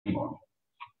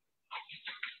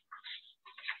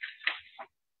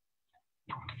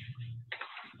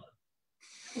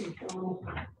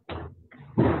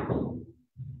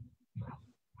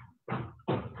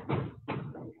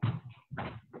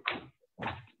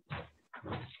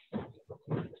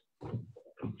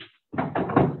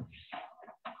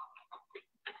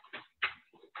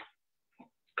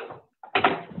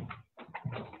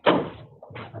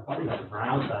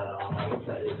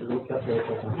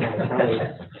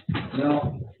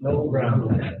No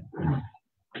brown.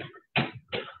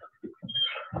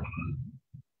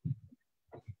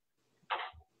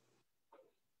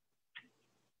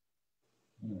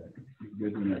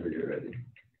 Good whenever you're ready.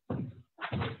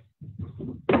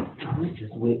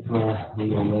 Just wait for the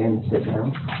young man to sit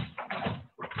down.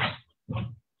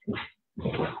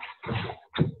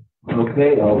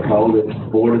 Okay, I'll call the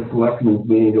Board of Selectmen's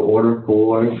meeting to order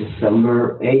for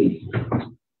December 8th.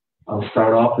 I'll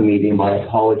start off the meeting by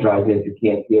apologizing if you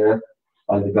can't hear.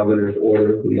 By the governor's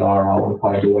order, we are all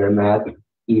required to wear a mask,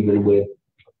 even with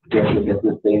social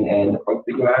distancing and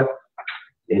plexiglass.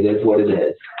 It is what it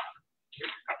is.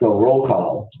 So roll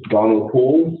call: Donald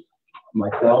Poole,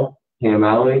 myself, Pam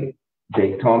Alley,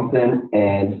 Jake Thompson,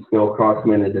 and Bill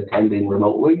Crossman is attending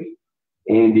remotely.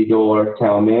 Andy Dorr,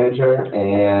 town manager,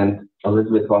 and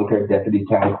Elizabeth Bunker, deputy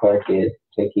town clerk, is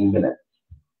taking minutes.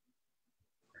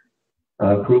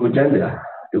 Approve agenda.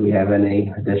 Do we have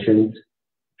any additions,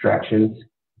 subtractions?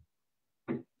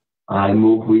 I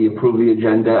move we approve the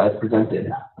agenda as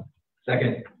presented.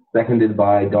 Second. Seconded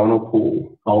by Donald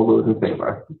Poole. All those in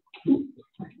favor?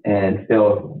 And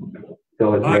Phil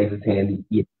has raised his hand.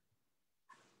 Yes.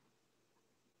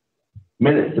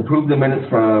 Minutes. Approve the minutes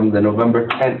from the November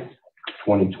 10th,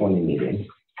 2020 meeting.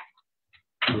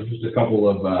 Just a couple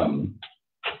of,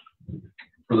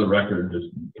 for the record, just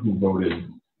who voted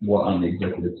what on the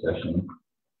executive session.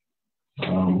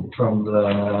 From the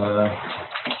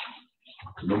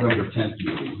November 10th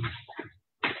meeting.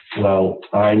 Well,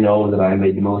 I know that I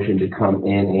made the motion to come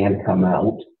in and come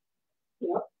out.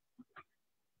 Yep.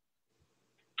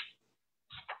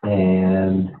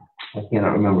 And I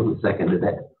cannot remember who seconded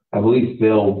it. I believe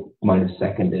Phil might have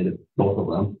seconded both of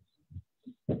them.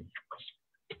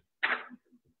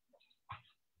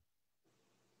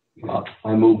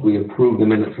 I move we approve the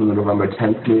minutes from the November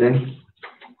 10th meeting.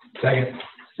 Second.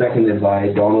 Seconded by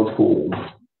Donald Poole.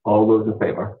 All those in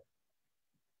favor?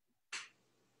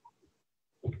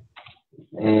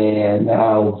 And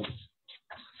now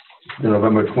the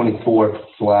November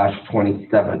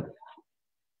 24th/27th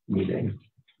meeting.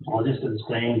 I'll just do the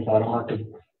same, so I don't have to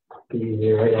be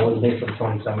here, right? I was there for the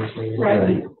 27th meeting.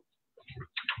 Right.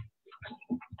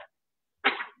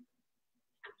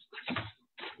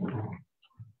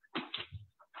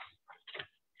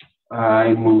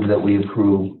 I move that we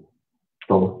approve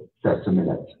both sets of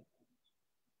minutes.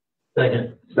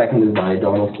 Second. Seconded by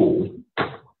Donald Poole.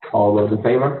 All those in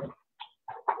favor?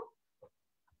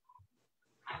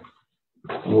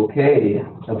 Okay.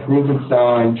 Approve and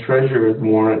sign treasurer's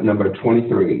warrant number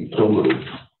 23. So moved.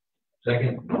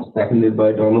 Second. Seconded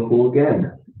by Donald Poole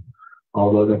again.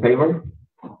 All those in favor?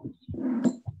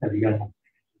 Have you got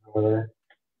over there?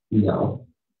 No.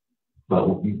 But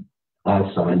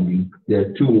I've signed. There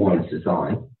are two warrants to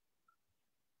sign.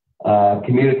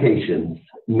 Communications.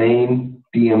 Maine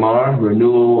DMR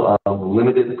renewal of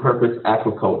limited purpose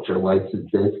aquaculture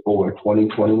licenses for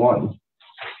 2021.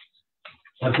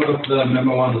 I put up the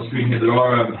memo on the screen here. There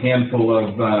are a handful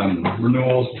of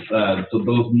renewals. So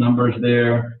those numbers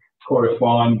there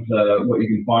correspond to what you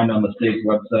can find on the state's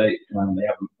website. They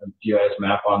have a GIS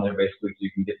map on there basically so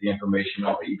you can get the information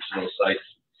off of each of those sites.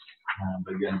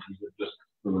 But again, these are just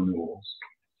the renewals.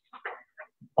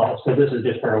 Oh, so this is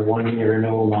just for a 1-year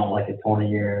renewal, not like a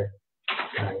 20-year,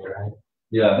 right?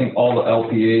 Yeah, I think all the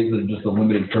LPAs are just a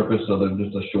limited purpose, so they're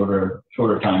just a shorter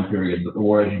time period.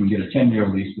 Whereas you can get a 10-year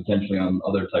lease potentially on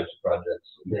other types of projects.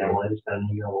 Yeah, well, I just got a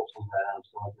new rule sometimes,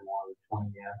 so I want a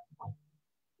 20-year.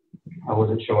 I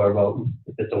wasn't sure about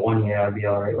if it's a 1-year, I'd be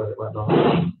all right with it, but no.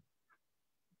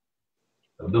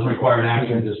 So it doesn't require an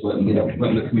action, just letting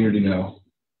the community know.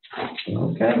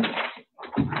 Okay.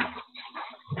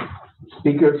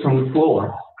 Speakers from the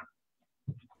floor.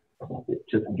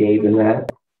 Just Gabe and that.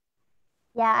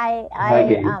 Yeah,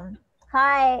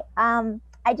 hi.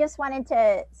 I just wanted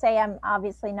to say I'm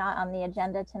obviously not on the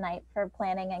agenda tonight for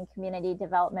planning and community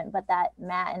development, but that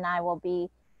Matt and I will be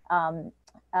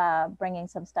bringing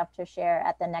some stuff to share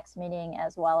at the next meeting,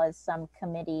 as well as some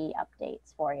committee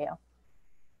updates for you.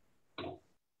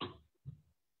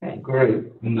 Okay, great.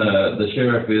 And the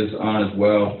sheriff is on as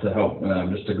well to help,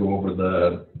 just to go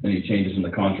over any changes in the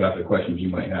contract or questions you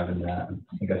might have in that.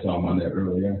 I think I saw him on there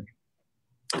earlier.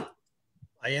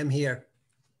 I am here.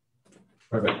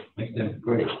 Perfect. Thanks, Tim.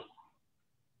 Great.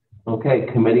 Okay,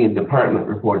 committee and department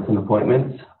reports and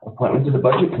appointments. Appointment to the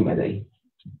budget committee.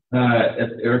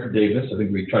 It's Eric Davis. I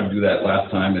think we tried to do that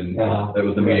last time, and that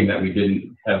was the meeting that we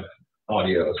didn't have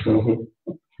audio. So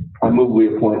I move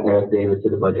we appoint Eric Davis to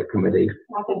the budget committee.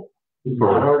 He's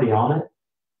not already on it.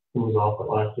 He was off it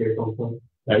last year or something.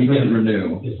 he didn't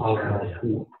renew.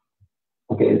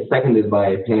 Okay, it's seconded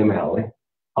by Pam Alley.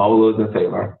 All those in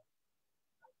favor?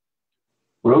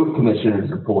 Road commissioners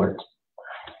report.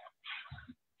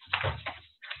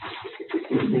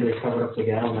 They covered up the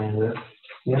gal man there.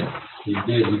 Yeah. We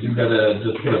did. We do gotta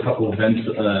just put a couple of vents,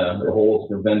 holes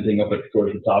for venting up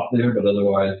towards the top there, but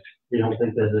otherwise. You don't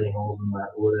think there's any holes in that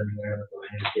wood anywhere that the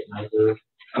rain is getting out there?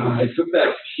 I took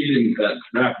that sheeting, that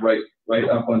wrap right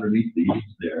up underneath the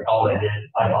eaves there. Oh, they did.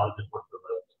 I thought it just went for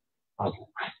the.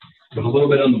 There's a little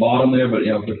bit on the bottom there, but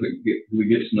if we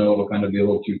get snow, it'll kind of be a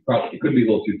little too, probably, it could be a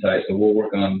little too tight, so we'll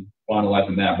work on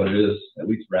finalizing that, but it is at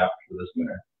least wrapped for this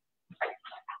winter.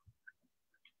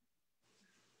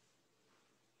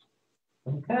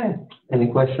 Okay, any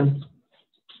questions?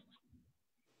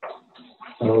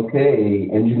 Okay,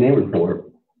 engineer report.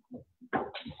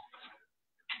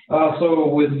 So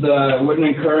with Wooden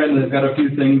and Curran, they've got a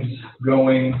few things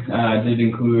going. I did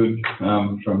include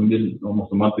from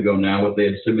almost a month ago now what they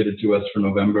had submitted to us for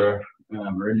November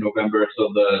or in November.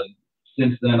 So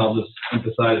since then I'll just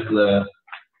emphasize the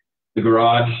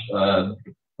garage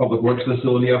public works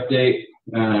facility update.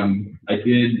 I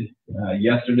did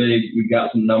yesterday. We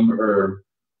got some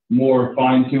more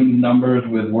fine-tuned numbers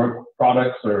with work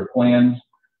products or plans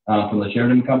from the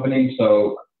Sheridan Company.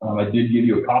 So I did give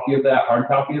you a copy of that, hard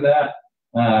copy of that,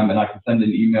 and I can send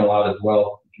an email out as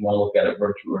well if you want to look at it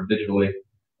virtually or digitally.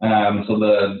 So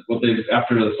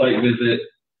after the site visit,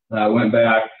 went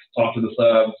back, talked to the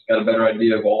subs, got a better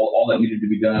idea of all that needed to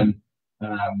be done.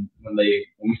 When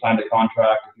we signed a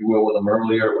contract, if you will, with them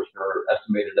earlier, which were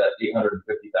estimated at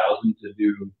 $850,000 to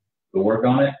do the work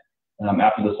on it.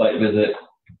 After the site visit,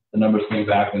 the numbers came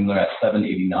back and they're at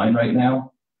 $789 right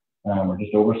now. We're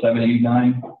just over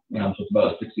 $789. So it's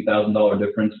about a $60,000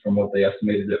 difference from what they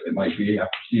estimated it might be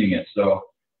after seeing it. So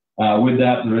with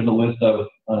that, there is a list of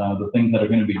the things that are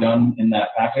going to be done in that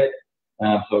packet.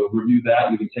 So review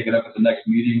that. We can take it up at the next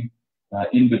meeting.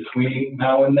 In between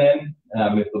now and then,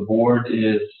 if the board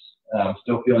is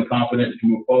still feeling confident to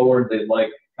move forward, they'd like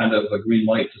kind of a green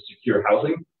light to secure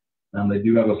housing. They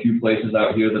do have a few places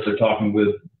out here that they're talking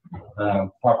with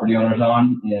property owners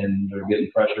on, and they're getting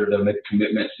pressure to make a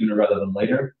commitment sooner rather than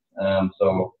later.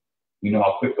 So we know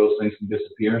how quick those things can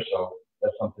disappear. So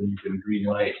that's something you can green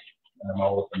light.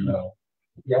 I'll let them know.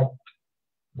 Yeah.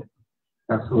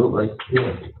 Absolutely.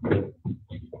 Yeah.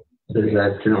 So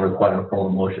that shouldn't require a full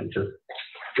motion. Just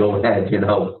go ahead, get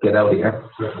out here.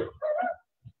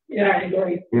 Yeah, I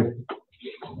agree. Yeah.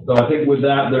 So I think with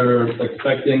that, they're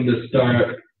expecting to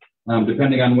start,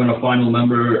 depending on when a final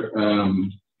number,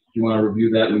 if you want to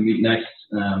review that, we meet next.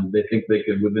 They think they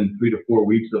could, within 3 to 4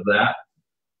 weeks of that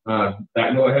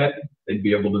go ahead, they'd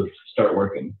be able to start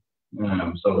working.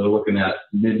 So they're looking at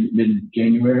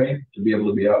mid-January to be able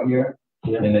to be out here.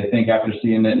 Yeah. And they think after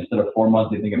seeing it, instead of 4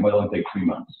 months, they think it might only take 3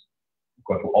 months. Of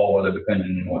course, all weather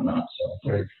dependent and whatnot. So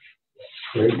great.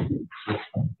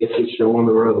 Get the show on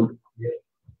the road. Yeah.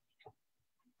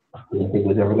 Do you think it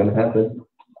was ever going to happen?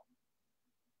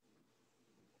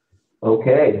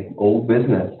 Okay, old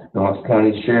business. Knox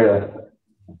County Sheriff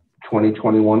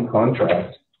 2021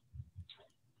 contract.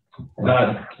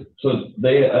 So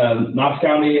they, Knox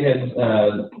County has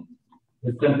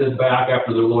sent this back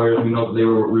after their lawyers. We know that we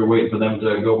were waiting for them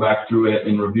to go back through it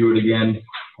and review it again.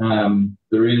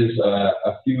 There is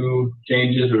a few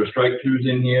changes or strike throughs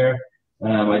in here.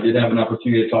 I did have an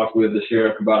opportunity to talk with the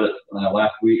sheriff about it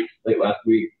late last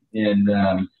week, and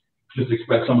just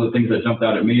express some of the things that jumped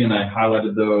out at me, and I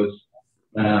highlighted those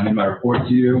in my report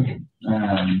to you.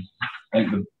 I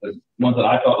think the ones that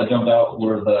I thought that jumped out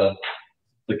were the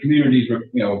community's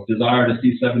desire to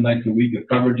see 7 nights a week of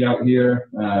coverage out here.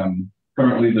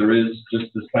 Currently, there is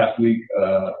just this past week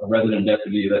a resident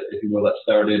deputy that, if you will, that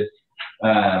started.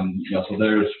 So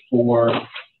there's 4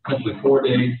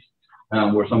 days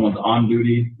where someone's on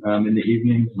duty in the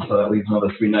evenings, and so that leaves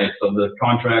another 3 nights. So the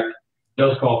contract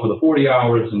does call for the 40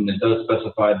 hours, and it does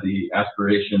specify the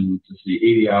aspiration to see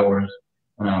 80 hours,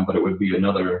 but it would be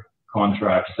another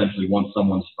contract essentially once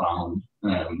someone's found.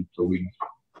 So we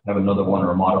have another one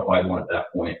or a modified one at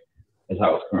that point, is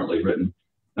how it's currently written.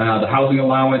 The housing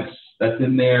allowance that's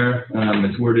in there,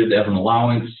 it's worded as an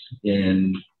allowance,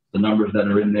 and the numbers that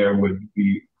are in there would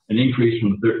be an increase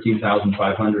from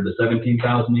 $13,500 to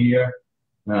 $17,000 a year,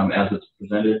 as it's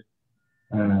presented.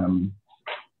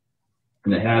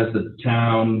 and it has the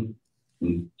town,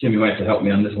 and Tim, you might have to help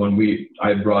me on this one.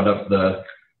 I brought up the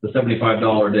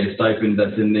 $75 a day stipend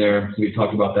that's in there. We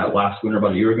talked about that last winter,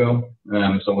 about a year ago.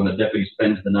 So when the deputy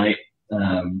spends the night,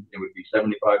 it would be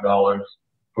 $75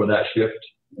 for that shift.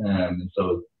 And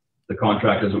so the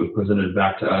contract, as it was presented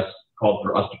back to us, called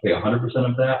for us to pay 100%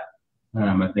 of that.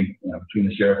 I think between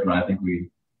the sheriff and I think we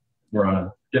were on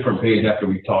a different page after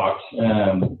we talked.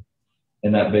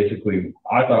 And that basically,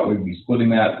 I thought we'd be splitting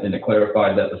that, and it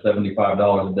clarified that the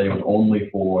 $75 a day was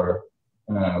only for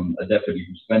a deputy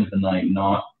who spends the night,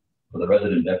 not for the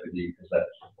resident deputy, because that's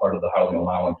part of the housing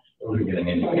allowance we're getting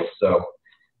anyway. So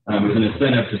there's an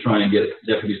incentive to try and get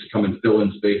deputies to come and fill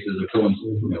in spaces or fill in,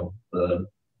 the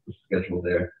schedule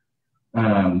there.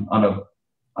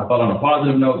 I thought on a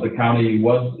positive note, the county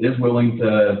is willing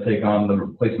to take on the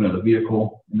replacement of the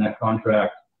vehicle in that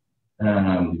contract.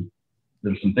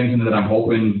 There's some things in there that I'm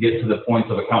hoping get to the points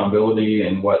of accountability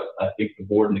and what I think the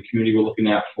board and the community were looking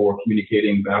at for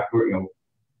communicating backward,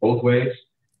 both ways.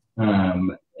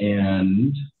 And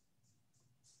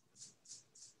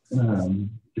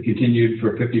the continued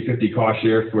for 50-50 cost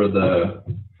share for the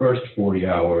first 40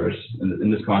 hours. And in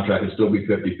this contract, it'd still be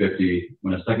 50-50.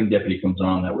 When a second deputy comes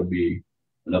on, that would be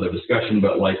another discussion,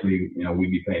 but likely,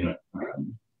 we'd be paying,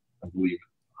 I believe,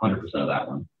 100% of that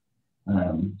one.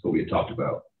 That's what we had talked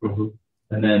about. Mm-hmm.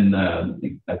 And then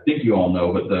I think you all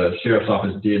know, but the sheriff's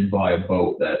office did buy a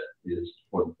boat that is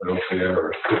for the thoroughfare,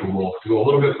 or capable to go a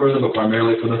little bit further, but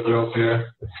primarily for the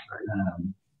thoroughfare.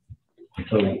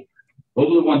 So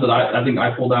those are the ones that I think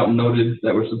I pulled out and noted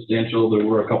that were substantial. There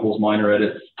were a couple of minor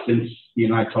edits since he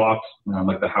and I talked,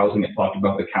 like the housing. It talked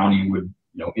about the county would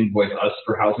invoice us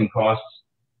for housing costs.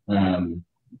 So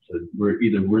we're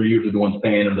usually the ones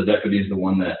paying, or the deputy's the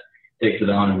one that takes it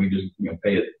on, and we just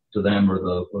pay it to them or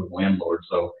the landlord.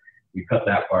 So we cut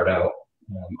that part out.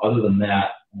 Other than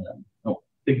that, I don't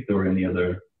think there were any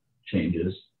other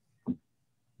changes.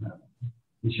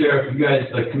 Sheriff, you guys,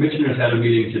 the commissioners had a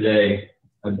meeting today,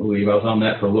 I believe. I was on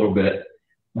that for a little bit.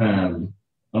 I don't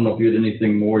know if you had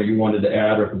anything more you wanted to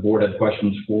add, or if the board had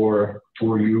questions for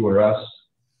you or us.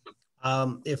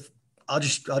 If I'll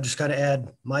just kind of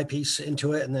add my piece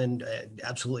into it, and then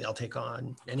absolutely I'll take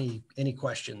on any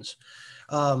questions.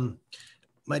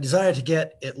 My desire to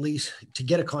get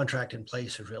a contract in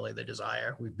place is really the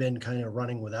desire. We've been kind of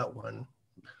running without one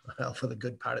for the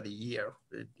good part of the year,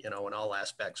 in all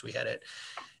aspects. We had it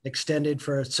extended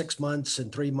for 6 months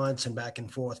and 3 months and back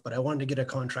and forth, but I wanted to get a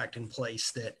contract in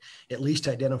place that at least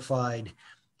identified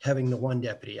having the one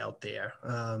deputy out there.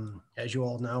 As you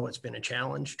all know, it's been a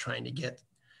challenge trying to get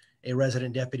a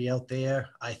resident deputy out there.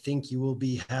 I think you will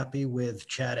be happy with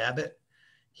Chad Abbott.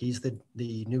 He's the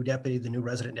new deputy, the new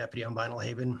resident deputy on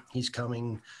Vinalhaven. He's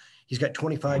coming. He's got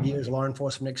 25 years law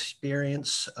enforcement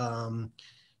experience.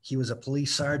 He was a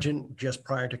police sergeant just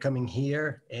prior to coming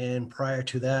here. And prior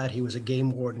to that, he was a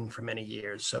game warden for many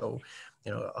years. So,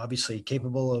 obviously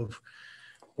capable of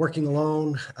working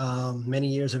alone, many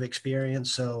years of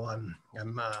experience. So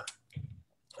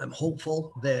I'm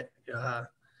hopeful that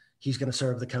he's going to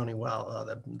serve the county well,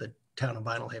 the town of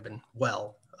Vinalhaven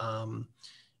well.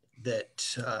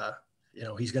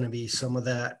 He's going to be some of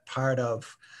that part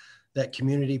of that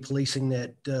community policing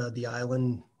that the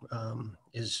island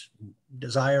is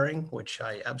desiring, which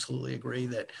I absolutely agree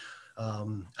that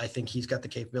I think he's got the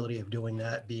capability of doing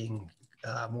that, being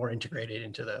more integrated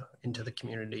into the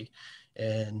community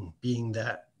and being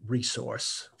that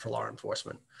resource for law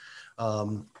enforcement.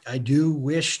 I do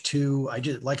wish to,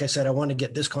 like I said, I want to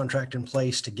get this contract in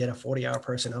place to get a 40-hour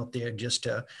person out there, just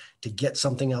to get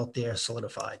something out there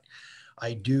solidified.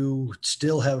 I do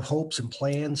still have hopes and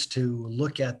plans to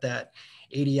look at that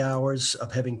 80 hours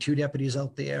of having 2 deputies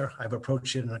out there. I've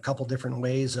approached it in a couple different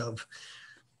ways of,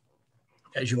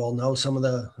 as you all know, some of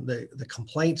the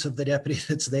complaints of the deputy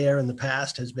that's there in the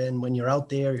past has been, when you're out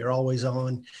there, you're always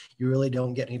on, you really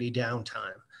don't get any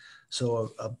downtime.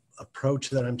 So a approach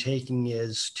that I'm taking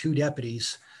is 2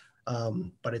 deputies,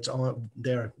 but it's on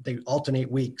there. They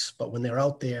alternate weeks, but when they're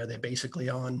out there, they're basically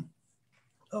on,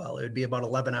 it would be about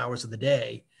 11 hours of the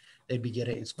day they'd be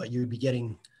getting, but you'd be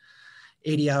getting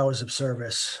 80 hours of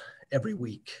service every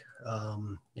week,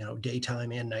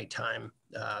 daytime and nighttime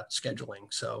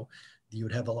scheduling. So you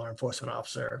would have a law enforcement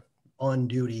officer on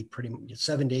duty pretty much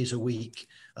 7 days a week,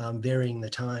 varying the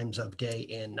times of day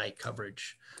and night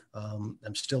coverage.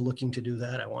 I'm still looking to do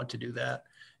that. I want to do that.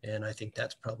 And I think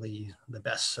that's probably the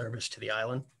best service to the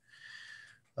island.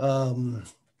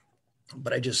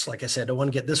 But I just, like I said, I want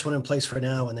to get this one in place for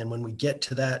now. And then when we get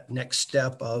to that next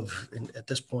step of, at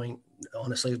this point,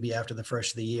 honestly, it would be after the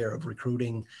first of the year of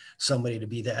recruiting somebody to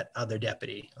be that other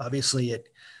deputy. Obviously,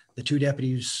 the two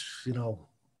deputies, you know,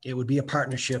 it would be a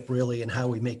partnership really in how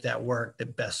we make that work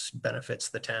that best benefits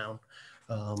the town,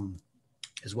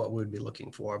 is what we would be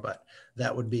looking for. But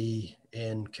that would be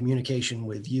in communication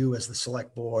with you as the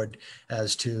select board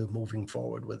as to moving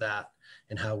forward with that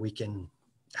and how we can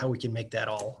make that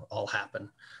all happen.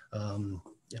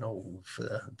 You know,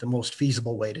 for the most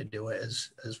feasible way to do it,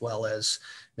 as well as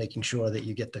making sure that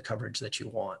you get the coverage that you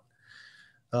want.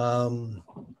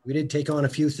 We did take on a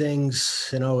few things.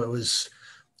 You know, it was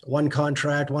one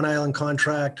contract, one island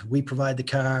contract. We provide the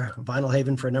car.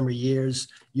 Vinalhaven for a number of years.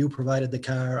 You provided the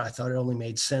car. I thought it only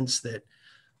made sense that,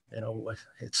 you know,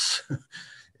 it's,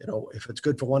 you know, if it's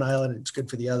good for one island, it's good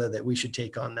for the other, that we should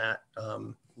take on that,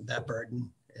 that burden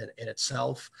in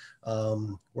itself,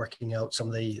 working out some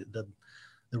of the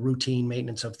routine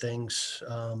maintenance of things,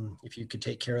 if you could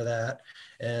take care of that,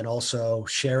 and also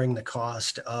sharing the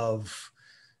cost of,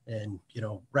 and, you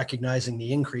know, recognizing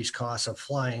the increased costs of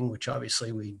flying, which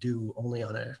obviously we do only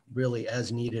on a really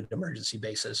as needed emergency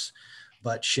basis,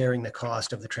 but sharing the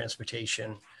cost of the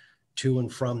transportation to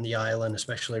and from the island,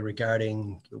 especially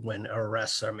regarding when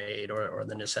arrests are made or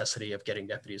the necessity of getting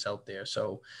deputies out there.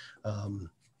 So I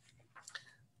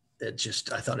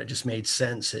thought it just made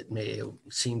sense. It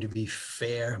seem to be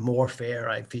fair, more fair,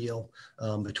 I feel,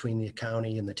 between the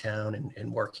county and the town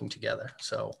and working together.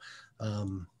 So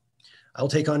I'll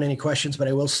take on any questions, but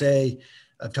I will say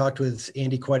I've talked with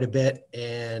Andy quite a bit,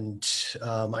 and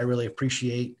I really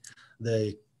appreciate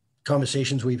the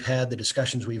conversations we've had, the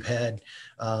discussions we've had,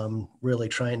 really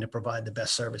trying to provide the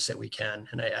best service that we can.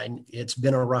 And it's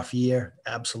been a rough year.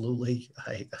 Absolutely.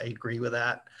 I agree with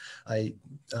that.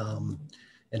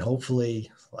 And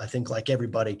hopefully, I think like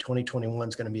everybody, 2021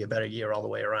 is going to be a better year all the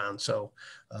way around. So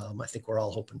I think we're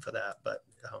all hoping for that, but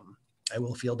I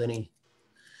will field any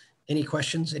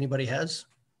questions anybody has.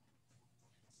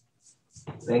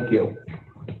 Thank you.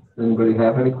 Anybody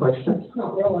have any questions?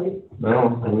 Not really.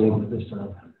 No, I mean,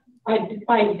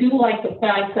 I do like the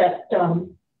fact that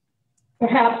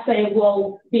perhaps they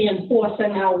will be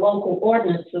enforcing our local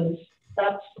ordinances.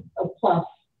 That's a plus.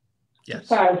 Yes. As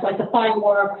far as like the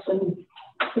fireworks and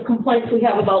the complaints we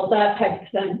have about that type of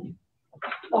thing.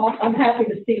 So I'm happy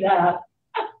to see that.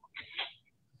 I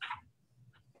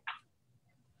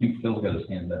think Phil's got his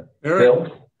hand up.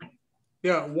 Bill?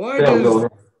 Yeah, Bill,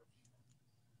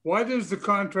 why does the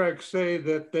contract say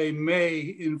that they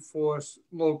may enforce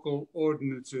local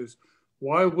ordinances?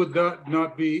 Why would that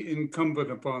not be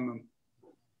incumbent upon them?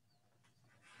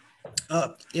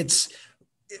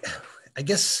 I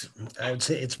guess I would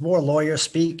say it's more lawyer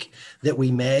speak that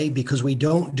we may, because we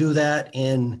don't do that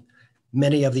in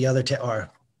many of the other,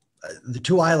 the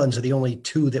two islands are the only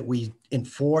two that we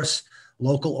enforce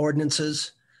local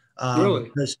ordinances.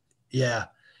 Really? Yeah,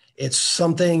 it's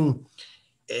something,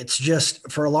 it's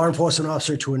just for a law enforcement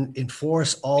officer to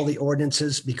enforce all the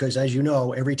ordinances, because as you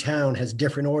know, every town has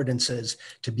different ordinances.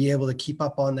 To be able to keep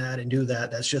up on that and do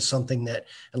that, that's just something that,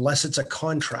 unless it's a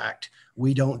contract,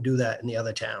 we don't do that in the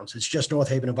other towns. It's just North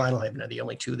Haven and Vinalhaven are the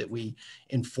only two that we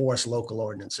enforce local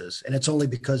ordinances. And it's only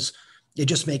because it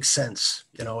just makes sense.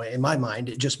 You know, in my mind,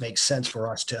 it just makes sense for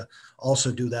us to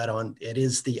also do that it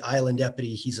is the island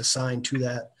deputy. He's assigned to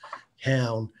that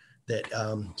town that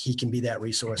he can be that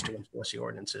resource to enforce the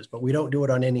ordinances, but we don't do it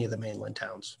on any of the mainland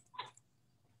towns.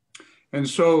 And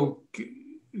so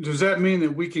does that mean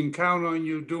that we can count on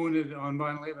you doing it on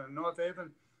Vinalhaven and North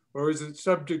Haven, or is it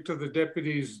subject to the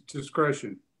deputy's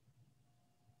discretion?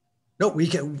 No, we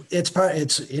can,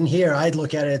 it's in here. I'd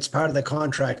look at it, it's part of the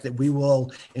contract that we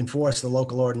will enforce the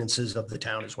local ordinances of the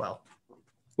town as well.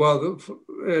 Well,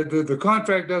 the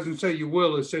contract doesn't say you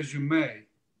will, it says you may.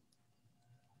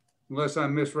 Unless I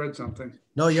misread something.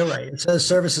 No, you're right. It says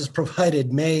services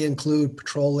provided may include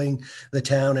patrolling the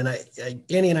town. And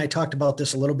Annie and I talked about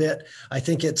this a little bit. I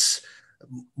think it's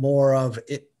more of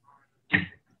it, you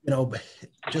know,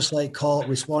 just like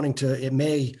responding to, it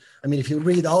may, I mean, if you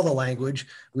read all the language,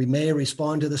 we may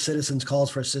respond to the citizens' calls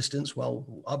for assistance. Well,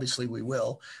 obviously we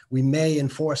will. We may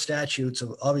enforce statutes,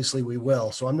 obviously we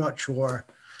will. So I'm not sure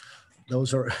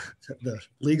those are the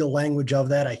legal language of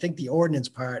that. I think the ordinance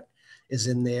part is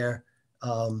in there,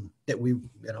 that we,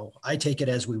 you know, I take it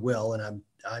as we will, and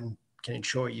I'm can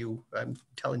assure you, I'm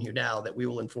telling you now that we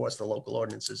will enforce the local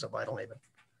ordinances of Vinalhaven.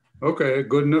 Okay,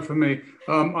 good enough for me.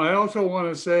 I also want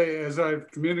to say, as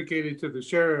I've communicated to the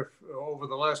sheriff over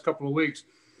the last couple of weeks,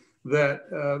 that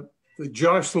the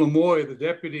Josh Lamoy, the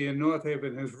deputy in North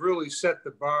Haven, has really set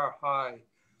the bar high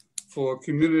for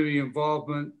community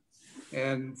involvement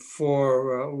and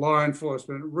for law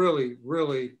enforcement. Really,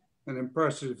 really an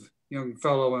impressive young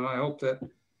fellow, and I hope that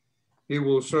he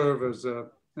will serve as an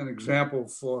example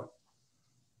for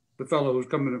the fellow who's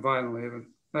coming to Vinalhaven.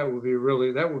 That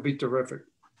would be terrific.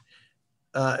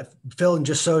 Phil, and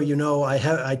just so you know,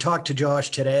 I talked to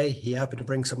Josh today. He happened to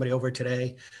bring somebody over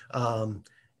today.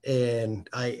 And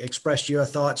I expressed your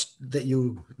thoughts that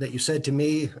you said to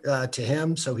me, to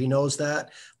him, so he knows that.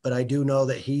 But I do know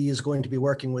that he is going to be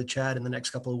working with Chad in the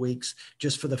next couple of weeks,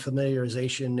 just for the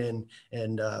familiarization.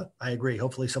 And I agree.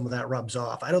 Hopefully some of that rubs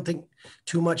off. I don't think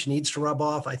too much needs to rub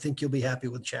off. I think you'll be happy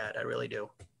with Chad. I really do.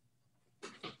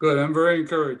 Good. I'm very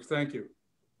encouraged. Thank you.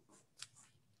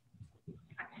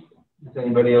 Does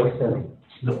anybody else have?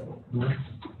 No.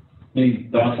 Any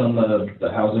thoughts on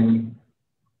the housing?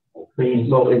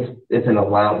 Well, it's an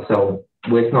allowance, so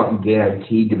it's not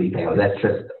guaranteed to be paid. That's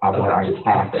just what our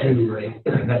cap is. Right.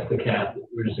 That's the cap.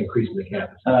 We're just increasing the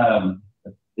cap.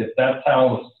 If that's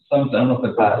how some, I don't know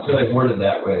if it's really worded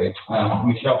that way.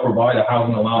 We shall provide a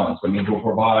housing allowance. That means we'll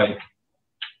provide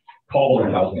called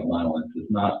a housing allowance.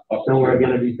 It's not. So we're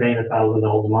going to be paying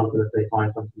 $1,000 a month, and if they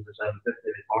find something for $750,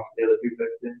 they talk to the other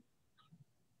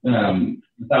 $250.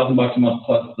 $1,000 a month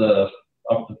plus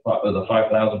up to the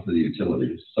 $5,000 for the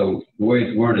utilities. So the way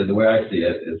it's worded, the way I see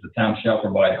it, is the town shall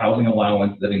provide housing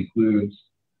allowance that includes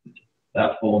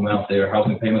that full amount there.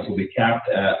 Housing payments will be capped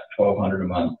at $1,200 a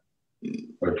month,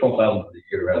 or $12,000 for the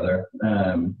year rather.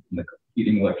 And the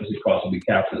heating and electricity costs will be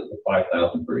capped at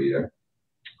 $5,000 per year.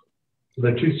 So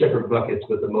they're two separate buckets,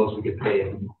 but the most we could pay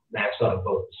and max out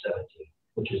both is 17,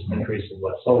 which is an increase in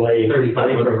what? So they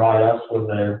 3,500. provide us with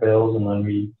their bills, and then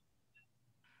we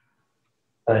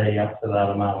pay up to that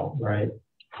amount, right?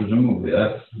 Presumably,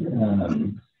 that's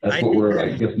what we're, I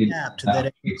guess, need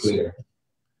to be clear.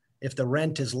 If the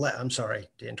rent is less, I'm sorry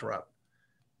to interrupt.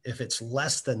 If it's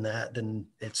less than that, then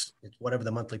it's whatever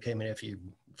the monthly payment. If you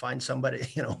find somebody,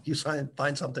 you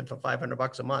find something for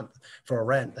 $500 a month for a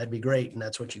rent, that'd be great, and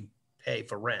that's what you pay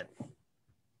for rent.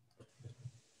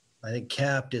 I think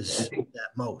capped is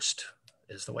at most,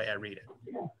 is the way I read it,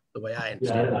 the way I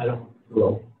understand it. I don't.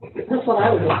 Well, That's what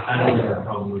I would want. I don't have a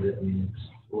problem with it. I mean,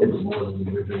 it's a little bit more than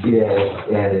the original. Yeah,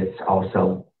 and it's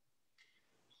also,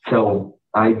 so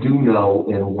I do know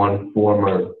in one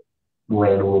former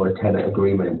landlord-tenant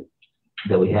agreement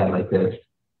that we had like this,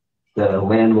 the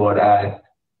landlord asked,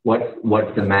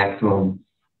 what's the maximum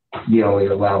yearly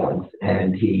allowance?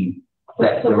 And he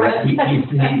set the rest. He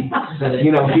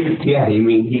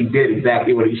did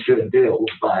exactly what he should do,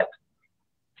 but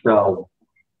so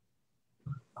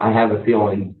I have a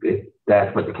feeling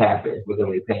that's what the cap is. We're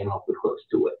going to be paying awfully close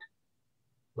to it.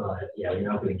 But yeah,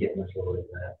 you're not going to get much lower than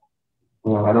that.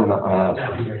 Well, I don't know.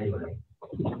 Not here anyway.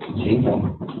 Geez,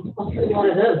 I'll tell you what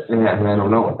it is. yeah, I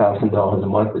don't know. $1,000 a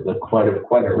month is quite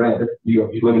a rent. You're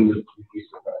living with.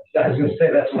 I was going to say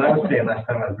that's what I was saying last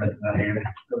time I was renting out here.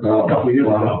 Oh, A couple of years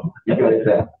wow. ago. You guys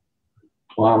that.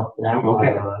 Wow.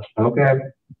 Okay. Okay.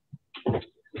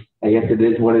 I guess it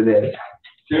is what it is.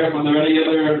 Sheriff, were there any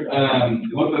other,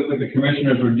 it looked like the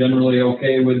commissioners were generally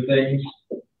okay with things?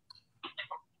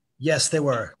 Yes, they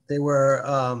were. They were,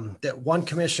 that one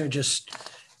commissioner just,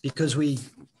 because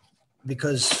it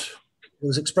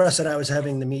was expressed that I was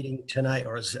having the meeting tonight,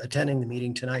 or was attending the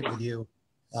meeting tonight with you.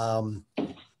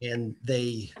 And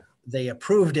they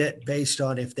approved it based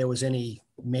on if there was any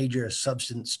major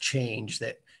substance change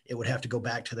that it would have to go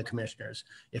back to the commissioners.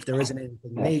 If there isn't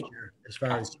anything major as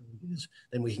far as changes,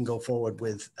 then we can go forward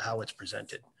with how it's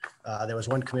presented. There was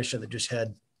one commissioner that just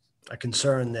had a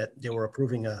concern that they were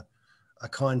approving a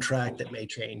contract that may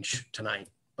change tonight,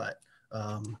 but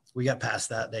we got past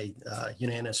that. They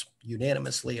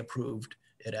unanimously approved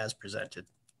it as presented.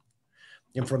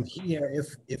 And from here,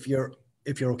 if you're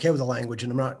okay with the language,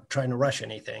 and I'm not trying to rush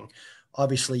anything,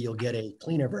 obviously you'll get a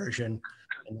cleaner version,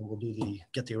 and then we'll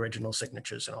get the original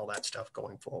signatures and all that stuff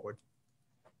going forward.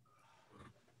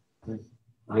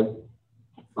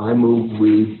 I move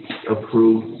we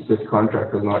approve this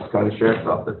contract with Knox County Sheriff's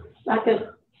Office. Second.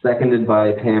 Seconded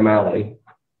by Pam Alley.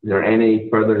 Is there any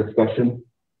further discussion?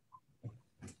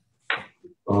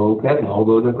 Okay, all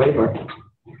those in favor?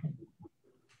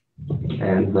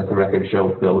 And let the record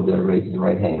show Phil did raise his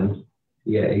right hand.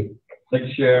 Yay. Thank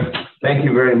you, Sheriff. Thank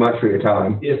you very much for your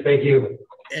time. Yes, thank you.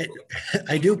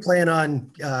 I do plan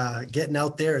on getting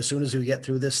out there as soon as we get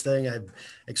through this thing. I've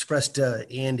expressed to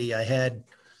Andy, I had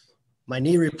my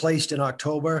knee replaced in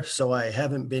October, so I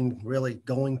haven't been really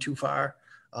going too far.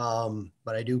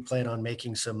 But I do plan on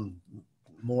making some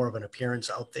more of an appearance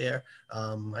out there.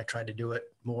 I tried to do it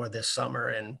more this summer,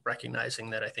 and recognizing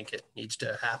that I think it needs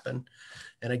to happen.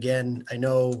 And again, I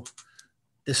know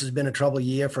this has been a troubled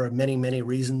year for many, many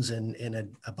reasons, and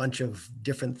a bunch of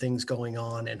different things going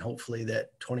on. And hopefully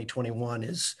that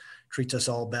 2021 treats us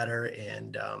all better.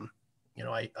 And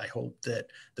I hope that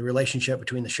the relationship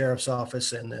between the sheriff's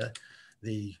office and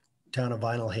the town of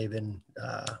Vinalhaven,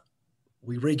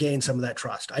 we regain some of that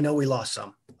trust. I know we lost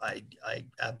some. I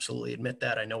absolutely admit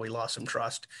that. I know we lost some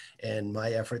trust, and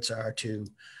my efforts are to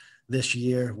this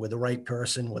year, with the right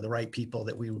person, with the right people,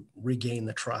 that we regain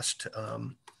the trust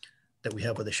that we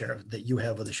have with the sheriff, that you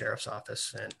have with the sheriff's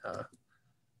office, and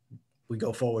we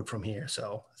go forward from here.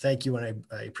 So thank you, and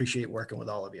I appreciate working with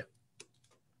all of you.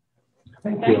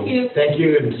 Thank you. Thank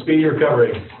you, and speedy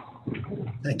recovery.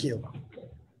 Thank you.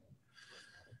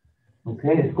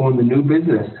 Okay, let's go on to new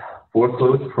business,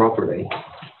 foreclosed property.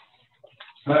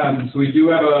 So we do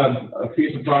have a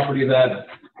piece of property that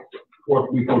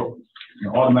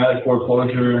automatic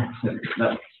foreclosure.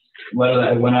 That letter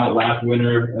that went out last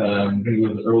winter, I think it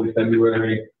was early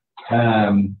February.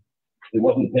 It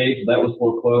wasn't paid, so that was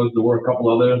foreclosed. There were a couple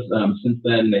others. Since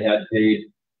then, they had paid.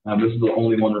 This is the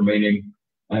only one remaining.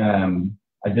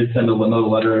 I did send another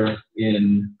letter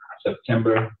in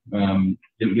September.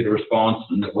 Didn't get a response,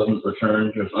 and it wasn't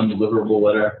returned. It was an undeliverable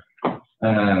letter.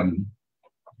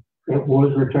 It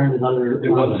was returned as under. It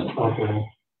wasn't. Okay.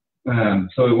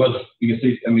 So it was, you can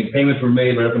see, I mean, payments were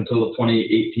made right up until the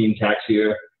 2018 tax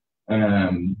year.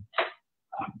 Darlene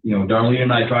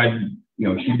and I tried,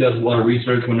 she does a lot of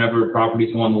research whenever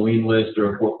properties go on the lien list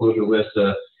or a foreclosure list,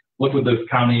 look with the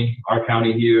county, our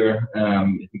county here.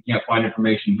 If we can't find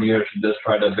information here, she does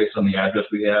try to, based on the address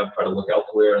we have, try to look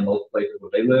elsewhere in those places where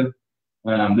they live.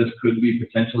 This could be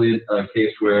potentially a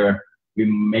case where we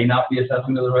may not be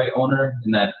assessing to the right owner,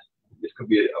 and that this could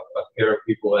be a pair of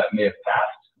people that may have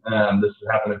passed. This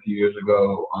happened a few years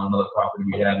ago on another property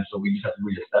we had, and so we just have to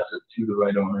reassess it to the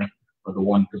right owner or the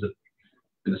one, because if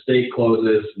the estate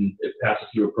closes and it passes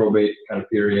through a probate kind of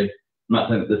period. I'm not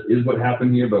saying that this is what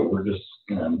happened here, but we're just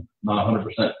not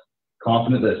 100%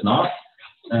 confident that it's not.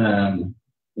 And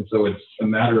so it's a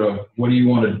matter of, what do you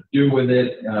want to do with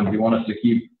it? Do you want us to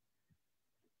keep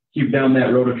down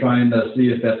that road of trying to see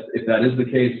if that is the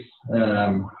case,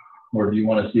 or do you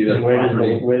want to see that?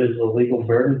 Where does the legal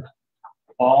burden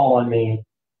fall? I mean,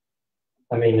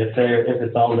 if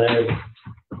it's on their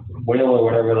will or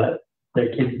whatever, that their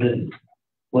kids didn't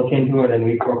look into it and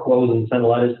we foreclose and send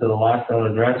letters to the last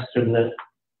known address, shouldn't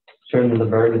the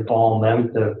burden fall on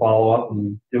them to follow up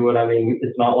and do it? I mean,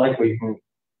 it's not like we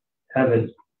haven't.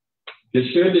 It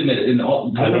should,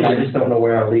 I just don't know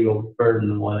where our legal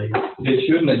burden lies. It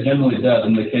shouldn't. It generally does.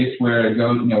 In the case where it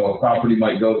goes, a property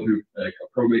might go through like a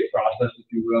probate process, if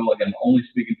you will. Again, only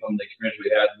speaking from the experience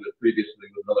we had with previously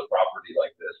with another property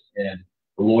like this, and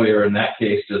the lawyer in that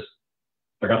case just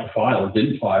forgot to file it,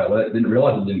 didn't file it, didn't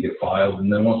realize it didn't get filed,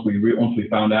 and then once we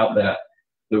found out that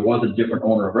there was a different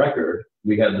owner of record,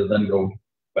 we had to then go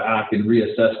back and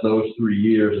reassess those 3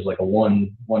 years as like a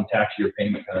one tax year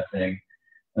payment kind of thing.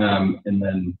 And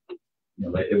then,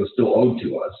 it was still owed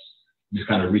to us. Just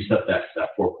kind of reset that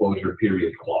foreclosure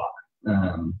period clock.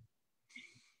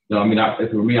 So, I mean,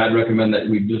 if it were me, I'd recommend that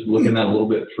we just look at that a little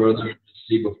bit further to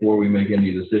see before we make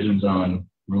any decisions on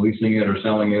releasing it or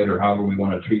selling it or however we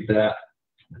want to treat that.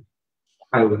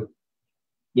 I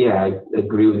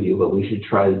agree with you, but we should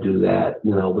try to do that.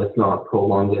 Let's not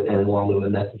prolong it any longer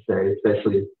than necessary,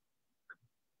 especially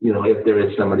if there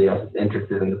is somebody else that's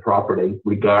interested in the property,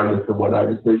 regardless of what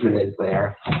our decision is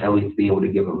there, at least be able to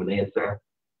give them an answer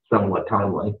somewhat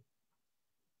timely.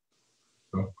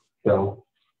 So,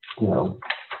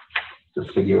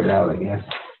 just figure it out, I guess.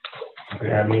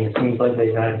 Yeah, I mean, it seems like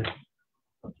they had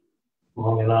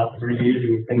long enough, 3 years,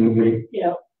 you would think would be,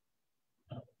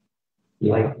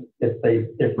 like, if they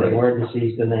were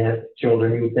deceased and they had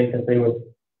children, you would think that they would.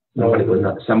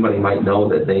 Somebody might know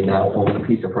that they now own a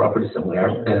piece of property somewhere,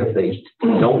 and if they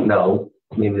don't know,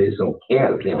 maybe they just don't care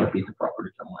that they own a piece of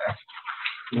property somewhere.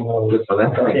 Well, so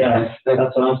that's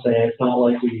what I'm saying. It's not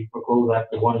like we foreclose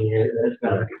after 1 year. It's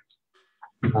got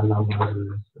a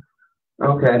number.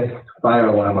 Okay, fire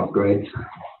alarm upgrades.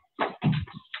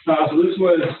 So this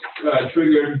was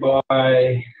triggered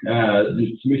by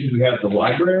the issues we had at the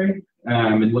library,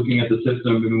 and looking at the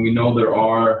system. I mean, we know there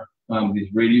are these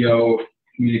radio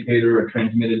communicator or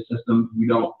transmitted systems. We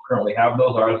don't currently have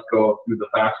those. Ours go through the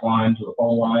fax lines or the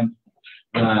phone lines.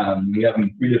 We have them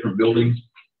in 3 different buildings.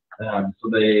 So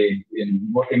they,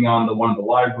 in working on the one at the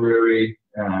library,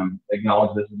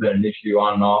 acknowledge this has been an issue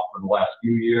on and off for the last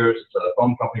few years. It's a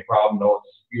phone company problem, no, it's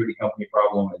a security company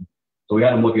problem. And so we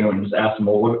had them looking at it and just asked them,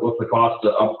 well, what's the cost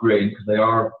to upgrade? Because they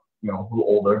are, a little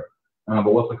older.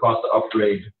 But what's the cost to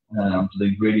upgrade to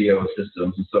these radio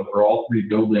systems? And so for all 3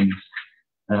 buildings,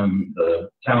 the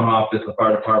town office, the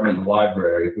fire department, and the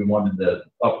library, if we wanted to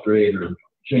upgrade or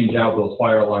change out those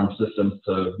fire alarm systems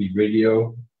to be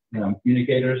radio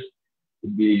communicators,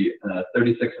 would be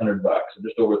 $3,600, so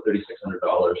just over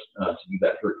 $3,600 to do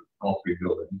that for all 3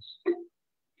 buildings.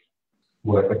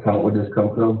 What account would this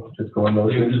come from? Just going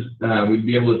those? We'd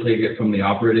be able to take it from the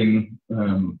operating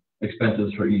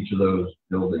expenses for each of those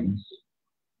buildings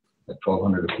at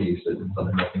 $1,200 a piece. It's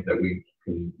something I think that we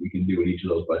can do in each of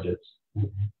those budgets.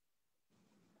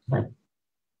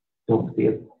 Don't see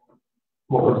it.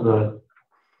 What was the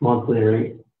monthly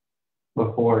rate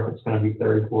before? It's going to be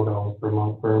 $34 per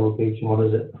month per location. What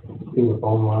is it? Do the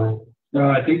phone line?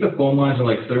 I think the phone lines are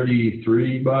like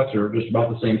 $33 or just about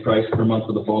the same price per month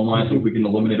for the phone line. So if we can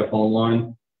eliminate a phone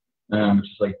line, it's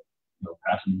just like, you know,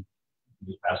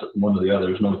 just pass it from one to the other.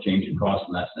 There's no change in cost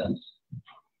in that sense.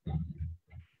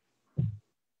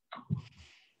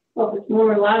 Well, if it's more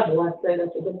reliable, I'd say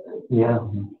that's a good thing. Yeah.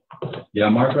 Yeah,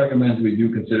 Mark recommends we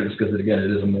do consider this because, again,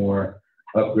 it is a more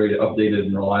updated,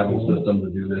 and reliable system to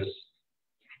do this.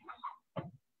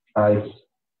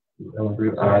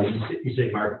 You say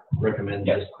Mark recommends?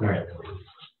 Yes. All right.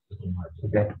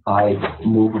 Okay. I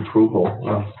move approval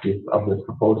of this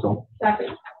proposal.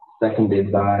 Second.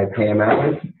 Seconded by Pam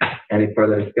Allen. Any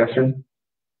further discussion?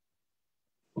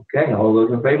 Okay, all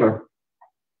those in favor?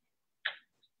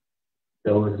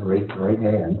 Those raise the right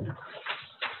hand.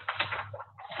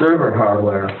 Server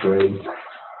hardware upgrade.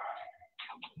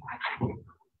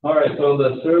 All right, so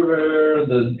the server,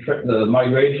 the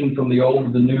migration from the old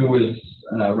to the new is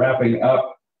wrapping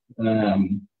up,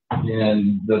 and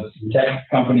the tech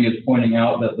company is pointing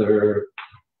out that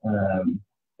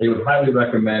they would highly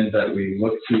recommend that we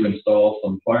look to install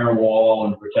some firewall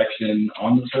and protection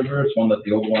on the server. It's one that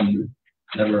the old one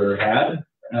never had.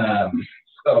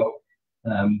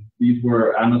 These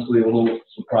were honestly a little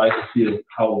surprised to see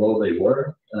how low they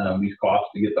were, these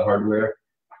costs to get the hardware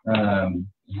and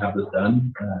have this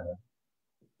done.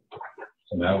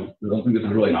 So now I don't think this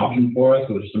is really an option for us.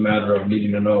 It was just a matter of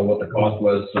needing to know what the cost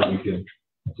was so we could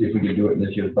see if we could do it in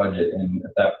this year's budget. And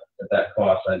at that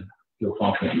cost, I feel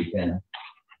confident we can.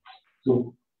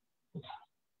 So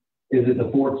is it the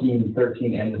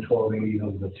 1413 and the 1280,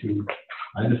 those are the two?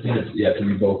 I understand it's, yeah, to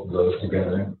be both of those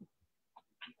together.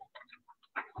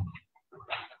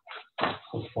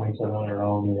 So $2,700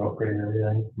 on the upgrade and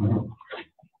everything.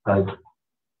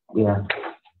 Yeah.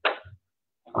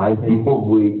 I think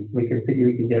we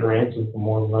can get a ransom for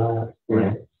more than that.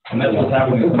 Yeah. And that's what's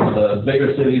happening in some of the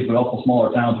bigger cities, but also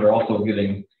smaller towns are also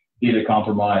getting data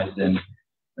compromised, and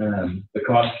the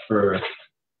cost for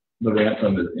the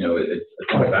ransom is, you know, it's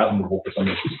unfathomable for some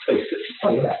of these places.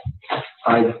 Oh yeah.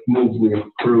 I move we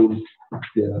approve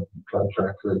the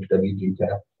contract with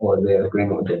WG-Tech, or the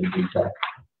agreement with WG-Tech.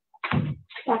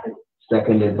 Second.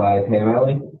 Seconded by Pam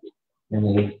Alley.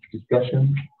 Any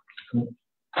discussion?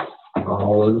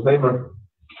 All those in favor?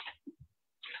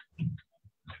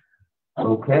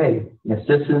 Okay.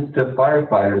 Assistance to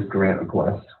firefighters grant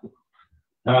request.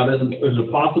 There's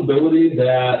a possibility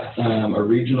that a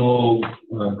regional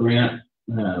grant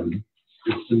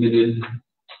is submitted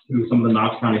to some of the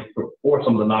Knox County, for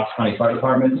some of the Knox County fire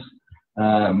departments.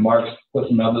 Mark's put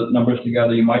some other numbers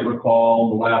together. You might recall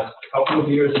the last couple of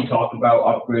years he talked about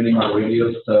upgrading our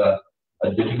radios to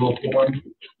a digital form.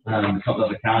 Something that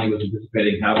the county was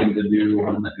anticipating having to do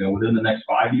within the next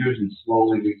 5 years, and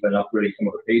slowly we've been upgrading some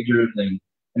of the pagers, and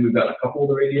we've got a couple of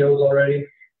the radios already.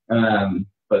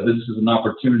 But this is an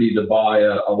opportunity to buy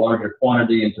a larger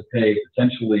quantity and to pay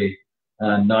potentially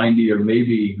 90 or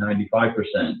maybe 95%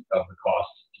 of the cost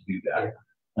to do that.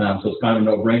 So it's kind of a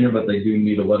no-brainer, but they do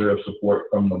need a letter of support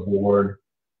from the board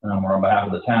or on behalf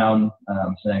of the town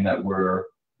saying that we're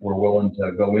willing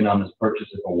to go in on this purchase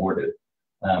if awarded.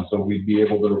 So we'd be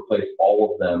able to replace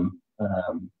all of them.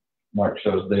 Mark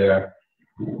shows there.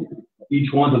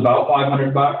 Each one's about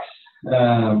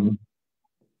 $500.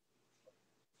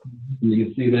 You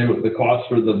can see there the cost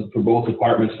for both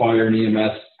departments, fire and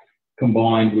EMS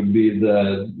combined, would be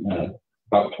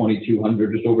about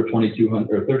 $2,200, just over $2,200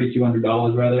 or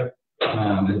 $3,200 rather,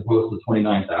 as opposed to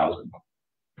 $29,000.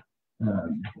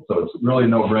 So it's really a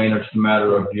no-brainer. It's a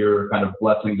matter of your kind of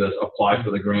blessing to apply for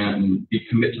the grant and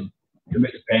commit to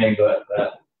paying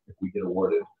that if we get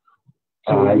awarded.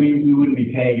 So we wouldn't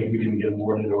be paying if we didn't get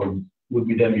awarded, or would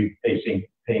we then be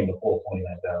paying the full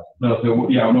 $29,000? No, so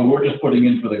yeah, no, we're just putting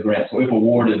in for the grant. So if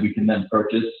awarded, we can then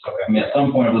purchase. Okay. I mean, at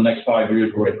some point over the next 5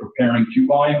 years, we're preparing to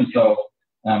buy them. So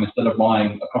instead of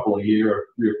buying a couple a year, or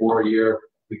 3 or 4 a year,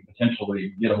 we can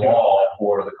potentially get them all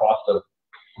for the cost of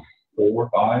 4 or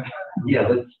 5. Yeah.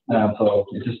 So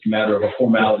it's just a matter of a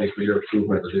formality for your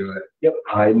approval to do it. Yep.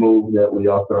 I move that we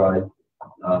authorize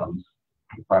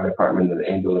the fire department and the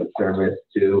ambulance service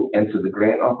to enter the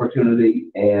grant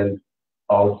opportunity and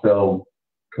also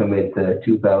commit to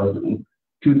 $2,000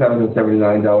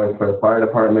 $2,079 for the fire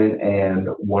department and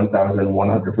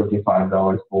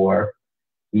 $1,155 for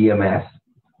EMS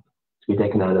to be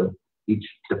taken out of each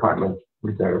department's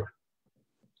reserve.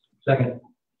 Second.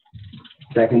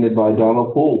 Seconded by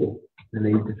Donald Poole.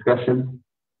 Any discussion?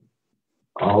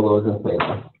 All those in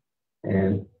favor?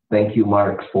 And thank you,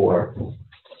 Mark, for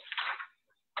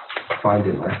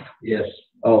finding us. Yes.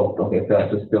 Oh, okay, so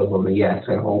that's still from a yes,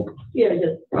 I hope. Yeah,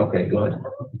 just Okay, good.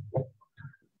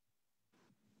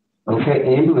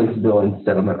 Okay, ambulance billing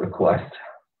settlement request.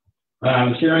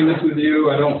 I'm sharing this with you.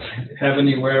 I don't have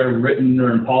anywhere written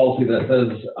or in policy that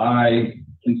says I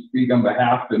can speak on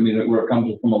behalf. I mean, where it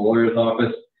comes from a lawyer's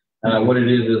office. What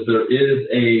it is there is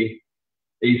a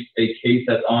case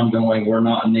that's ongoing. We're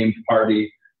not a named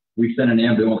party. We send an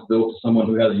ambulance bill to someone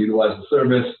who has utilized the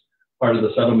service. Part of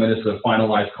the settlement is to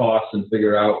finalize costs and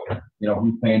figure out,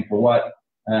 who's paying for what.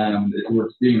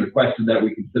 It's being requested that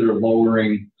we consider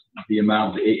lowering the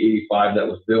amount of the $885 that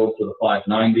was billed to the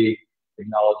 $590,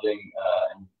 acknowledging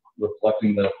and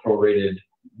reflecting the prorated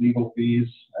legal fees.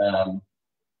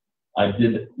 I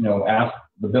did, ask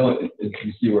the billing,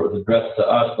 you see where it was addressed to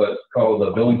us, but call the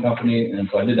billing company. And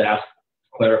so I did ask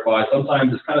to clarify.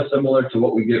 Sometimes it's kind of similar to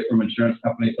what we get from insurance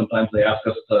companies. Sometimes they ask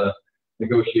us to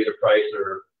negotiate a price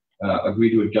or agree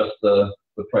to adjust the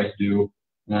price due.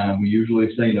 We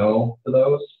usually say no to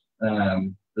those.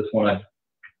 This one,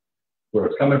 where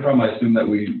it's coming from, I assume that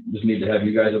we just need to have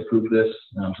you guys approve this,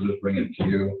 so just bring it to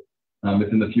you.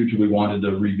 If in the future we wanted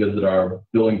to revisit our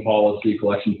billing policy,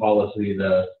 collection policy,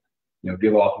 to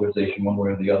give authorization one way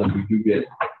or the other, we do get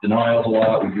denials a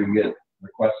lot. We do get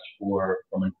requests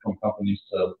from companies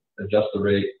to adjust the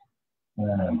rate.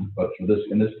 But in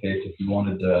this case, if you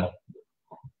wanted to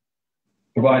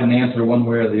provide an answer one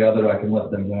way or the other, I can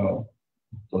let them know.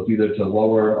 So it's either to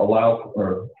allow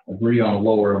or agree on a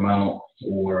lower amount,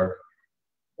 or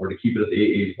to keep it at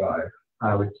the $885.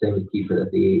 I would say we keep it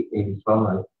at the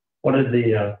 $885. What did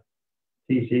the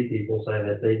TC people say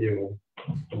that they do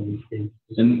in these cases?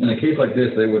 In a case like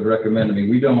this, they would recommend,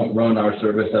 we don't run our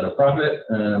service at a profit.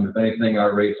 If anything,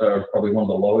 our rates are probably one of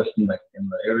the lowest in the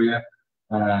area.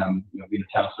 Being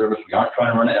a town service, we aren't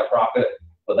trying to run it at profit.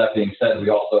 But that being said, we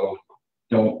also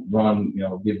don't run,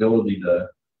 the ability to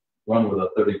run with a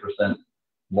 30%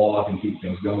 loss and keep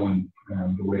things going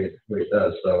the way it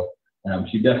does. So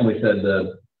she definitely said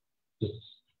just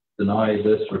deny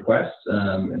this request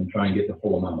and try and get the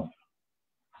full amount.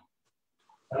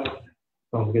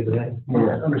 Sounds good to me.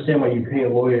 I understand why you pay a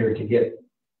lawyer to get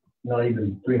not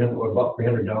even $300 or about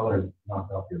 $300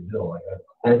 knocked off your bill like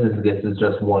that. This is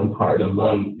just one part of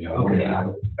one. Okay. Yeah.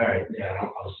 All right. Yeah,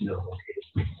 I'll see those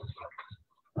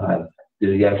cases.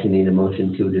 Do you actually need a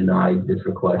motion to deny this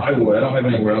request? I would. I don't have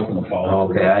anywhere else in the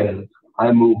policy. Okay,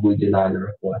 I move we deny the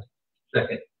request.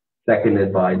 Second.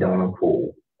 Seconded by Donald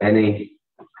Poole. Any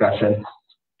discussion?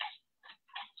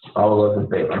 All those in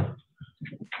favor?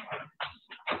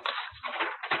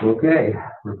 Okay,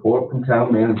 report from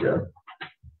town manager.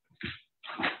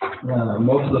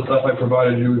 Most of the stuff I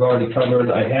provided you, we've already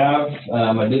covered. I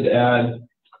did add,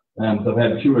 so I've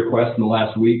had 2 requests in the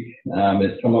last week.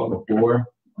 It's come up before.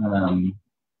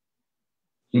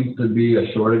 Seems to be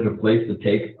a shortage of place to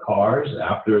take cars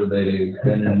after they've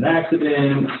been in an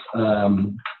accident,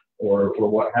 or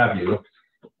what have you.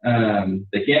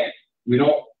 We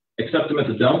don't accept them at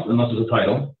the dump unless there's a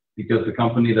title, because the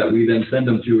company that we then send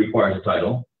them to requires a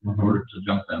title in order to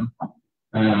jump them.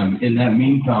 In that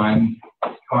meantime,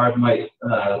 cars might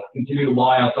continue to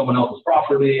lie on someone else's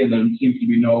property, and there seems to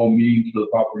be no means for the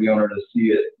property owner to see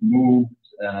it moved,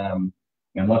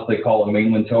 unless they call a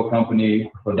mainland tow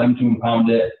company for them to impound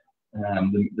it.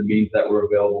 The means that were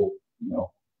available,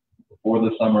 before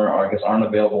the summer, I guess aren't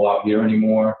available out here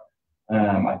anymore.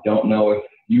 I don't know if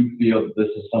you feel that this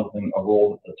is a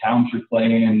role that the town should play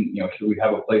in. Should we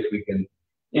have a place we can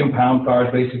impound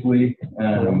cars basically,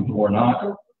 or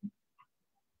not?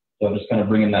 So I'm just kind of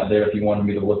bringing that there if you wanted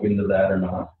me to look into that or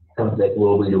not. Sounds like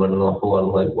we'll be doing an awful lot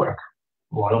of legwork.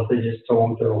 Why don't they just tow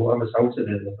them to whoever's house it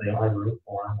is if they don't have room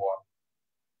for them?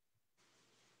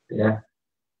 Yeah.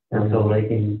 Until they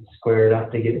can square it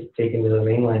up to get it taken to the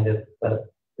mainland, if that's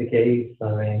the case.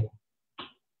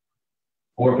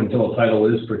 Or if until a title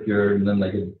is procured, and then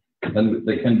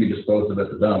they can be disposed of at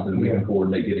the dump, and we can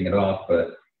coordinate getting it off.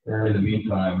 But in the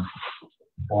meantime,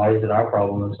 why is it our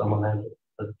problem if someone has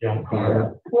a junk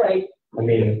car? right.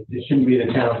 It shouldn't be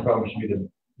the town's problem, it should be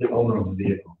the owner of the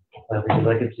vehicle. Because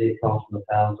I could see it cost from the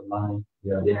pounds of money.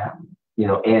 Yeah.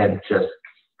 And just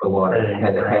a lot of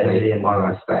headache on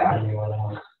our staff.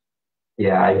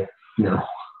 Yeah,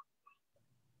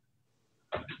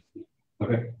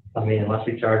 Okay. Unless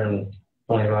we charge them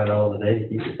 $25 a day to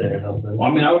keep it there or something. Well,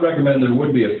 I mean, I would recommend there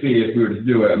would be a fee if we were to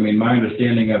do it. I mean, my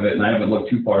understanding of it, and I haven't looked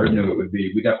too far into it, would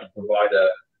be we'd have to provide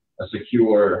a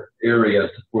secure area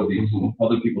for these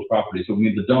other people's property. So we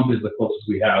need the dump is the closest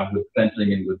we have with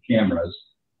fencing and with cameras.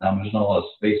 There's not a lot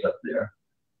of space up there.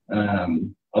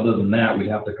 Other than that, we'd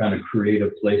have to kind of create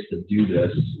a place to do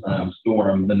this,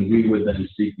 store them. Then we would then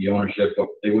seek the ownership, but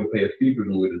they would pay a fee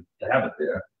presumably to have it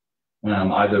there.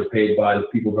 Either paid by the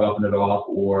people dropping it off,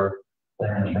 or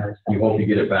we hope to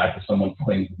get it back if someone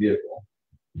claims the vehicle.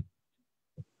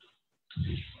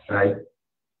 Right.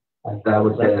 That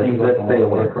would say, let's stay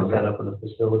away from that that. up in the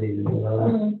facilities and all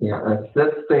that. Yeah,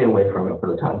 let's stay away from it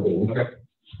for the time being. Okay.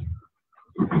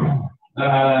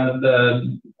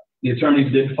 The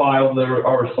attorneys did file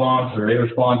our response, or a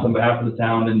response on behalf of the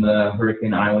town in the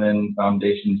Hurricane Island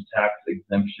Foundation's tax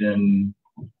exemption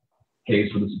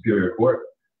case with the Superior Court.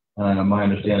 My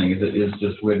understanding is it is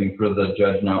just waiting for the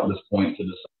judge now at this point to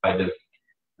decide if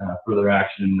further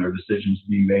action or decisions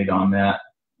be made on that.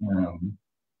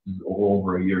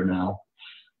 Over a year now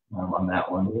on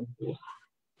that one.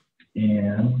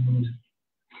 And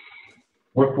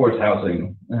workforce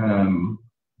housing.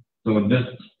 So just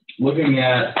looking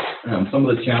at some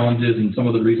of the challenges and some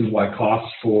of the reasons why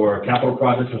costs for capital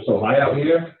projects are so high out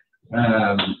here.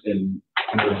 And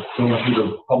we're going through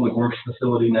the public works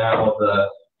facility now.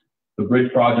 The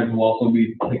bridge project will also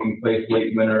be taking place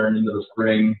late winter and into the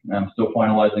spring. I'm still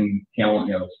finalizing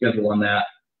schedule on that.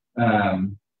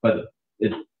 But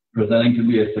it's presenting to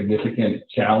be a significant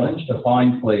challenge to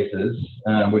find places,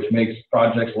 which makes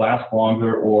projects last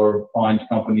longer or finds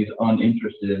companies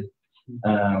uninterested.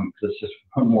 It's just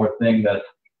one more thing that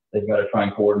they've got to try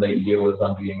and coordinate and deal with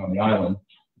on being on the island.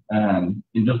 And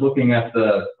just looking at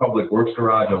the public works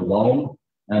garage alone,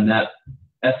 and that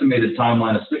estimated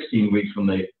timeline of 16 weeks when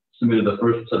they submitted the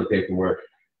first set of paperwork,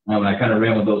 I kind of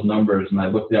ran with those numbers, and I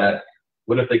looked at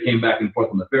what if they came back and forth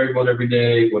on the ferry boat every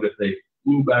day? What if they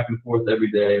flew back and forth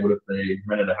every day? What if they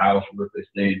rented a house? What if they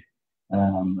stayed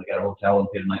at a hotel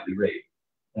and paid a nightly rate?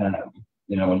 And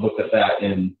looked at that,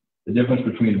 and the difference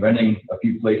between renting a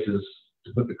few places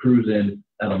to put the crews in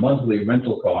at a monthly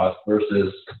rental cost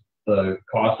versus the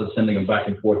cost of sending them back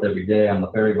and forth every day on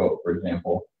the ferry boat, for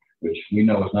example, which we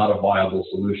know is not a viable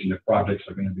solution if projects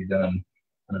are going to be done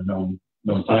in a known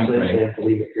time frame. They have to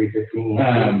leave at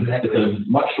 3:15. It's a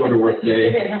much shorter work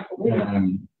day.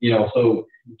 So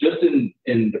just in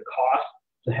the cost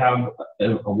to have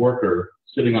a worker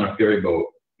sitting on a ferry boat,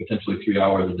 potentially 3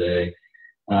 hours a day,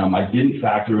 I didn't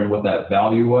factor in what that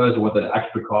value was or what that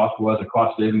extra cost was. The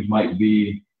cost savings might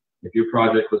be if your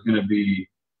project was going to be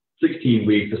 16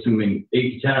 weeks, assuming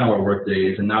 8 to 10 hour work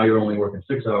days, and now you're only working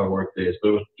 6 hour work days. So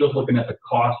it was just looking at the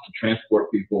cost to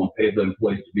transport people and pay the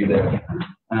employees to be there.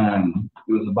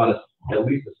 It was about at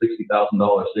least a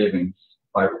 $60,000 savings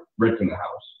by renting a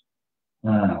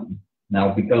house.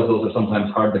 Now, because those are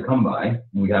sometimes hard to come by, and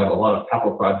we have a lot of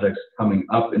capital projects coming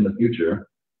up in the future,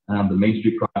 the Main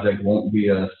Street project won't be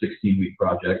a 16-week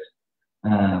project.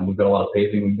 We've got a lot of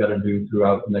paving we've got to do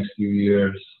throughout the next few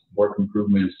years, work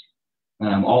improvements.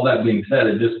 All that being said,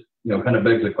 it just kind of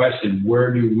begs the question: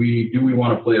 where do we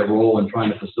want to play a role in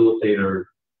trying to facilitate or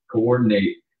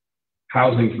coordinate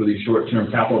housing for these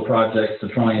short-term capital projects to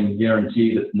try and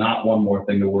guarantee that not one more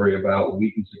thing to worry about?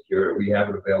 We can secure it. We have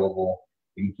it available.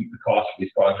 We can keep the cost of these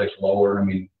projects lower. I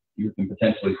mean, you can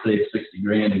potentially save 60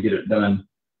 grand and get it done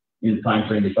in the time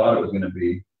frame you thought it was going to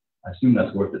be. I assume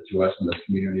that's worth it to us in this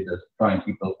community to try and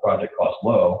keep those project costs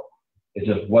low. It's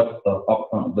just what's the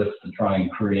upfront list to try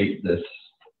and create this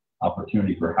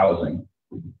opportunity for housing.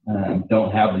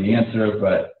 Don't have the answer,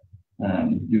 but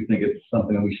do think it's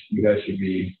something you guys should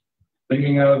be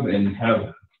thinking of and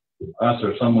have us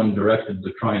or someone directed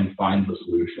to try and find the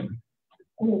solution.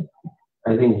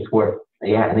 I think it's worth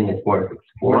exploring.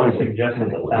 We're suggesting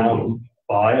the town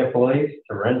buy a place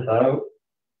to rent out.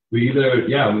 We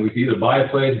can either buy a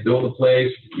place, build a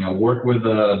place, work with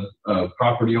a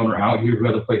property owner out here who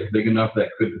has a place big enough that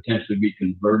could potentially be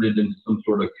converted into some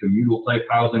sort of communal type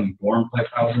housing, dorm type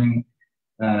housing.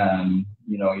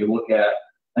 You look at,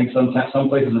 I think some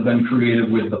places have been creative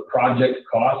with the project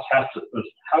cost, there's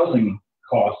housing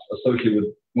costs associated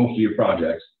with most of your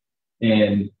projects.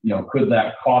 And, could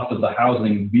that cost of the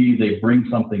housing be they bring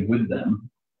something with them,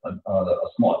 a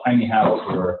small, tiny house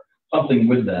or something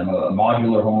with them, a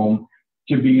modular home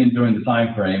to be in during the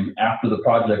time frame after the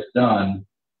project's done,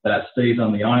 that stays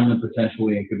on the island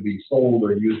potentially and could be sold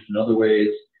or used in other ways,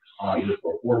 either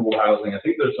for affordable housing. I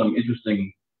think there's some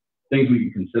interesting things we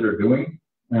can consider doing.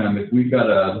 If we've got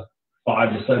a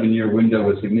 5 to 7 year window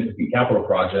with significant capital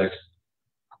projects,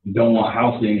 we don't want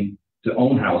housing to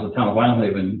own houses. The town of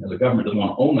Vinalhaven, as a government, doesn't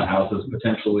want to own the houses.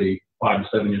 Potentially 5 to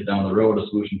 7 years down the road, a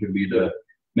solution could be to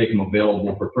make them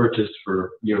available for purchase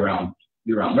for year-round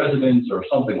residents or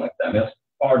something like that. That's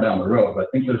far down the road, but I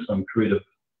think there's some creative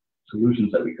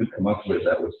solutions that we could come up with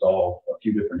that would solve a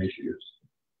few different issues.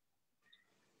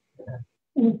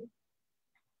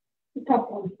 Tough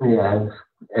one. Yeah,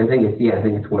 I think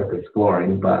it's worth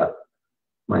exploring, but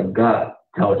my gut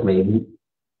tells me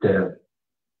to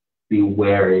be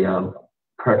wary of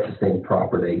purchasing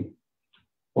property.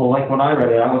 Well, like when I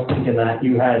read it, I was thinking that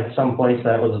you had some place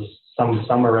that was some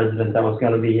summer resident that was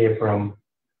going to be here from,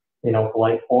 you know, for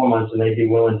like 4 months, and they'd be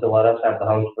willing to let us have the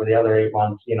house for the other 8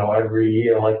 months, you know, every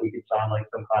year. Like we could sign like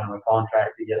some kind of a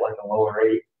contract to get like a lower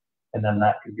rate, and then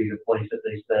that could be the place that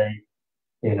they stay,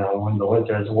 you know, in the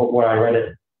winters. Where I read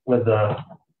it with the,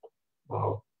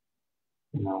 well,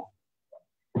 you know.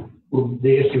 Well,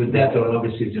 the issue with that, though,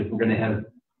 obviously, is if we're going to have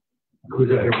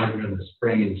crews out here working in the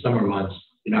spring and summer months,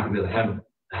 you're not going to be able to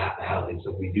have housing.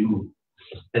 So if we do,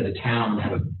 as a town,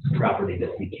 have a property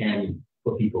that we can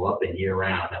put people up in year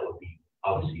round, that would be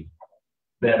obviously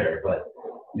better. But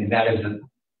I mean, that is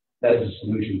a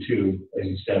solution too, as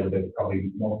you said. There's probably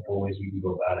multiple ways we can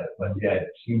go about it. But yeah,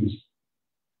 it seems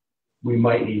we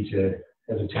might need to,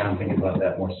 as a town, think about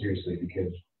that more seriously,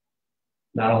 because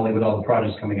not only with all the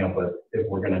projects coming up, but if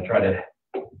we're going to try to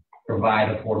provide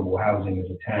affordable housing as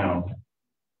a town,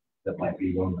 that might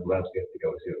be one of the routes we have to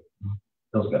go to.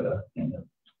 Those got to end up.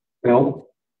 Bill?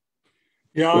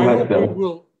 Yeah, I hope we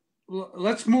will.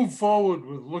 Let's move forward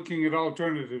with looking at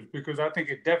alternatives, because I think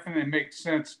it definitely makes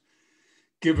sense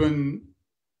given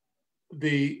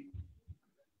the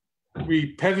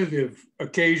repetitive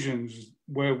occasions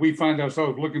where we find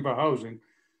ourselves looking for housing,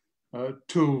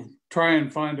 to try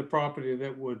and find a property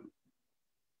that would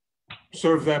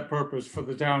serve that purpose for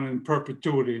the town in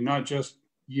perpetuity, not just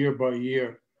year by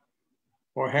year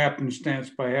or happenstance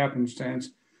by happenstance.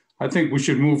 I think we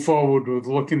should move forward with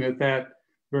looking at that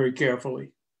very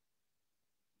carefully.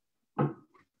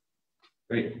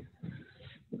 Great.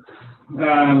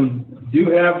 Do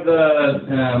have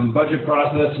the budget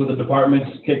process with the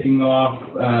departments kicking off,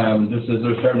 just as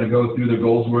they're starting to go through their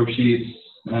goals worksheets,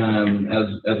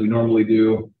 as we normally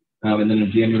do. And then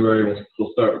in January,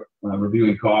 we'll start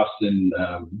reviewing costs and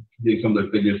getting some of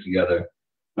their figures together.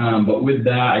 But with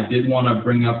that, I did want to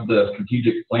bring up the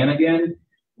strategic plan again.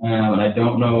 And I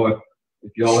don't know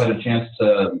if you all had a chance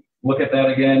to look at that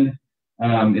again,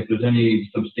 if there's any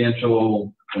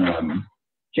substantial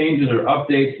changes or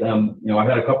updates. You know, I've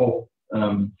had a couple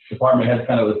department heads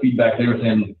kind of the feedback. They were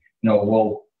saying, you know,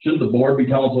 well, shouldn't the board be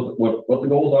telling us what the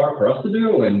goals are for us to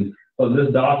do? And so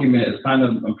this document is kind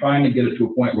of, I'm trying to get it to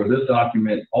a point where this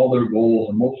document, all their goals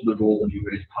and most of the goals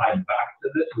anyway, is tied back to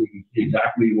this. So we can see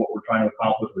exactly what we're trying to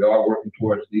accomplish. We are working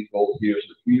towards these goals here. So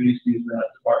the community sees that,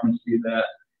 departments see that.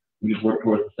 We just work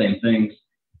towards the same things.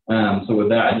 So with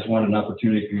that, I just wanted an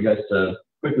opportunity for you guys to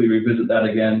quickly revisit that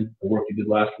again, the work you did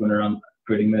last winter on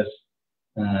creating this.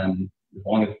 As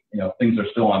long as, you know, things are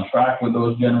still on track with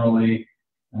those generally,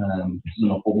 you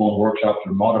know, full-blown workshops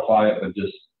or modify it, but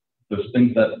just there's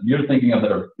things that you're thinking of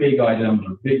that are big items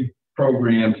or big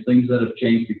programs, things that have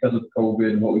changed because of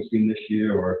COVID and what we've seen this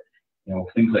year, or, you know,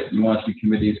 things that you want to see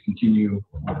committees continue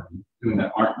doing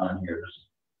that aren't on here.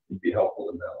 It'd be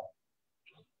helpful to know.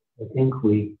 I think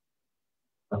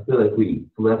I feel like we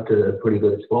left a pretty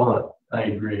good spot. I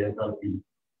agree. I don't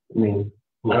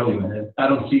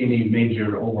see any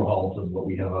major overhauls of what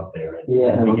we have up there.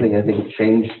 Yeah, I think it's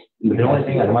changed. The only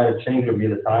thing that might have changed would be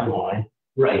the timeline.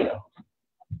 Right.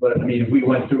 But I mean, if we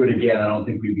went through it again, I don't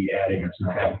think we'd be adding or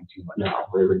subtracting too much. No,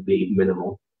 it would be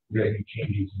minimal. Maybe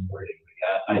changing some wording.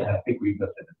 I think we've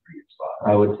left it in a pretty good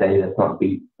spot. I would say let's not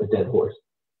beat a dead horse.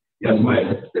 Yes,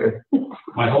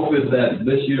 my hope is that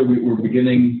this year we're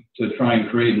beginning to try and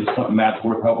create, and something Matt's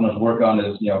helping us work on,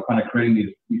 is, you know, kind of creating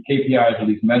these KPIs or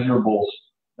these measurables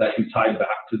that can tie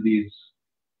back to these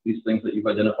things that you've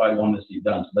identified, wanting to see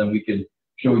done. So then we can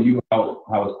show you how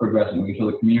it's progressing. We can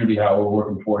show the community how we're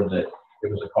working towards it. If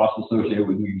there's a cost associated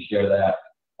with it, we can share that.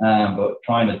 But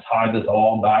trying to tie this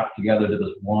all back together to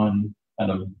this one kind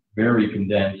of very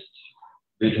condensed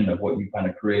vision of what you kind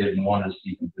of created and wanted to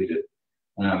see completed.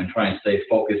 And try and stay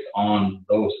focused on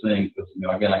those things. Because, you know,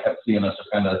 again, I kept seeing us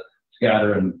just kind of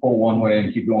scatter and pull one way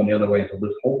and keep going the other way. So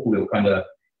this hopefully will kind of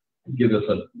give us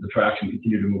the traction,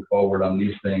 continue to move forward on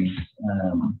these things,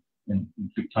 and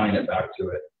keep tying it back to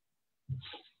it.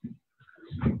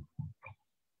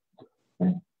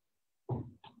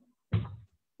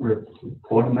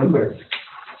 Board members.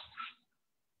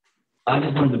 I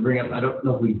just wanted to bring up, I don't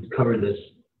know if we covered this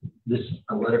this,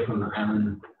 a letter from the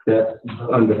island? That's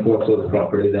under foreclosed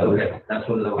property, that was. Okay, that's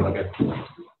what it was, okay.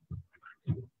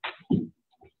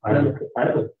 I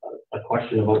have a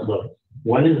question about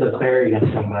when is the ferry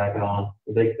gonna come back on,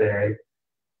 the big ferry?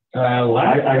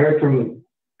 I heard from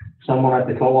someone at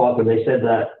the co-op, and they said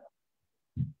that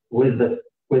with the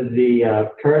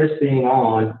Curtis being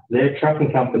on, their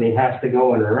trucking company has to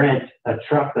go and rent a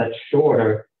truck that's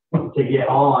shorter to get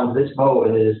on this boat,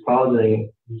 and it is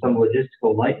causing some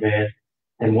logistical nightmares,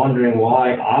 and wondering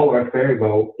why our ferry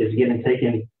boat is getting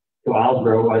taken to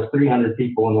Islesboro as 300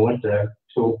 people in the winter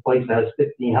to a place that has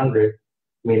 1,500.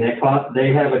 I mean,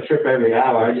 they have a trip every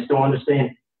hour. I just don't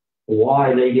understand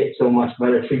why they get so much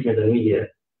better treatment than we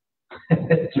get.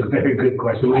 It's a very good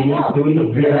question. We have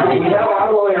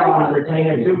our lawyer on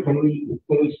retainer too. Can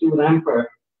we sue them for,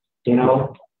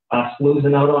 us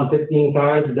losing out on 15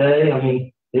 cars a day? I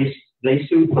mean, they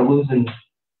sued for losing,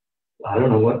 I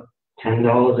don't know what,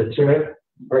 $10 a trip,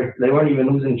 or they weren't even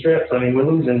losing trips. I mean, we're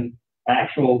losing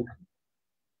actual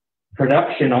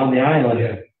production on the island.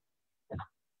 Yeah.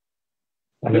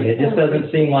 I mean, it just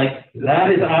doesn't seem like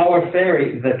that is our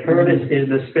ferry. The Curtis is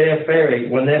the spare ferry.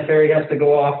 When their ferry has to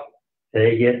go off,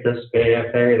 they get the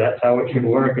spare ferry. That's how it should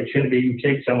work. It shouldn't be you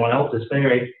take someone else's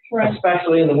ferry, Right.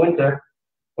 especially in the winter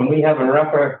when we have a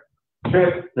rougher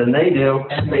trip than they do.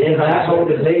 And that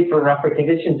boat is made for rougher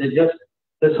conditions. It just,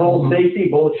 this whole safety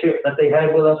bullshit that they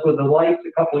had with us with the lights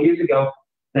a couple of years ago,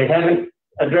 they haven't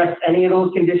addressed any of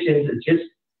those conditions. It's just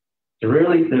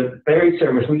really the ferry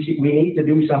service. We need to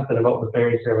do something about the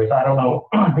ferry service. I don't know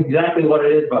exactly what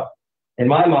it is, but in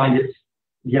my mind, it's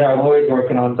get our lawyers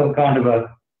working on some kind of a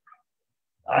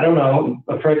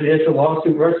prejudicial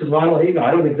lawsuit versus Vinalhaven. I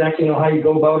don't exactly know how you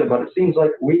go about it, but it seems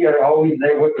like we are always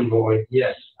there whipping boys.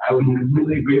 Yes, I would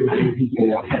completely agree with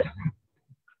you.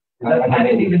 I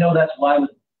didn't even know that's why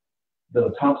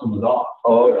the Thompson was off.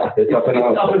 Oh, it's up in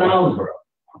Islesboro.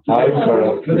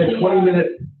 For the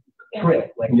 20-minute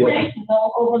trip. Like, Right,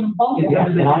 over the boat. Yeah.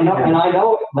 And I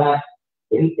know that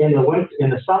in the winter,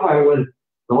 in the summer, when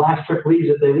the last trip leaves,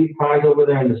 if they leave cars over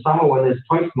there in the summer when there's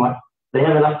twice as much, they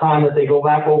have enough time that they go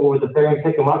back over with the ferry and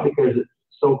pick them up because it's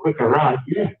so quick a run.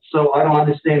 Yeah. So I don't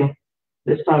understand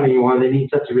this time of year why they need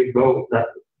such a big boat. That,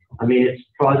 I mean, it's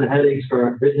causing headaches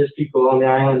for business people on the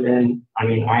island, and I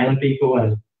mean island people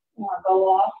and. Want to go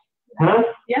off? Huh?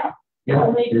 Yeah.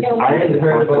 Yeah. I hadn't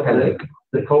heard about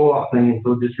the co-op thing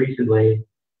until just recently,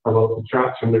 about the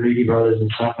trucks from the Reedy brothers and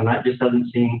stuff, and that just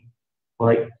doesn't seem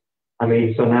like, I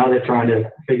mean, so now they're trying to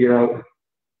figure out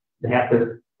they have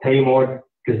to pay more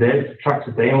because their trucks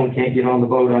that they own can't get on the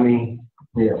boat. I mean,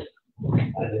 Yes.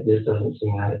 it just doesn't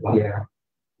seem right. But yeah.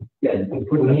 Yeah, and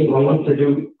we need to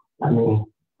do, I mean,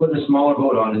 put the smaller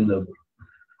boat on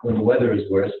when the weather is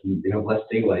worse, and they have less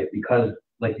daylight, because,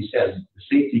 like you said, the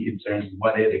safety concerns is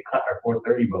why they had to cut our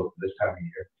 430 boat this time of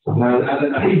year. so now,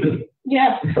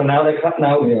 Yeah. so now they're cutting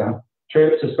out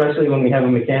trips, especially when we have a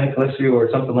mechanical issue or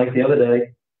something like the other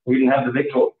day. We didn't have the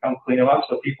big boat come clean them up,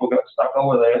 so people got stuck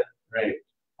over there. Right.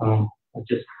 It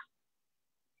just,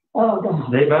 Oh,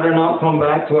 God. they better not come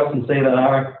back to us and say that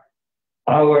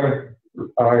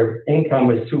our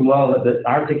income is too low, that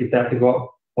our tickets have to go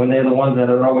up when they're the ones that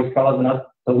are always causing us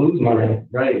to lose money.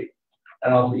 Right.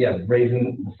 And also, yeah,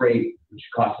 raising the freight, which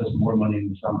costs us more money in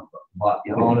the summer, but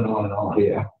on and on and on.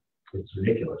 Yeah. It's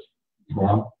ridiculous.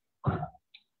 Well,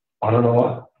 I don't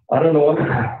know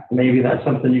what, maybe that's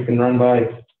something you can run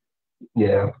by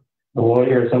Yeah. the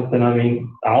lawyer or something. I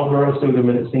mean, Islesboro sued them,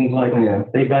 and it seems like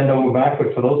they bend over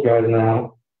backwards for those guys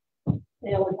now.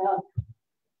 Yeah, we have.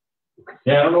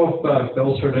 Yeah, I don't know if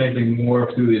Phil's heard anything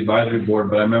more through the advisory board,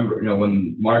 but I remember,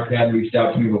 when Mark had reached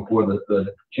out to me before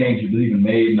the change was even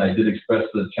made, and I did express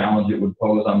the challenge it would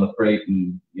pose on the freight,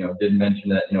 and, did mention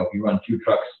that, if you run 2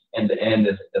 trucks end to end,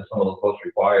 as some of those boats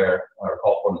require or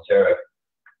call for in the tariff,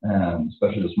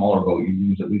 especially the smaller boat, you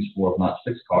use at least 4, if not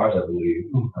 6 cars, I believe,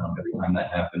 every time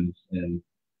that happens. And,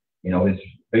 it's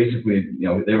basically,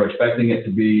 they were expecting it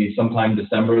to be sometime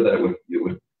December that it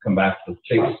would come back to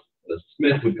Chase. The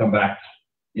Smith would come back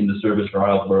into service for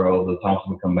Islesboro. The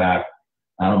Thompson would come back.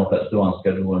 I don't know if that's still on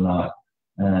schedule or not.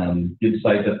 Did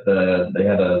cite that they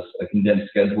had a condensed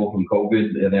schedule from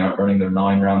COVID. They aren't running their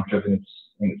 9 round trip. I think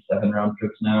it's 7 round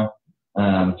trips now,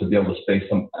 to be able to space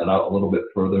them out a little bit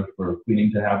further for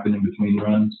cleaning to happen in between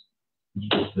runs.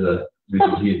 Just the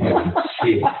reason he had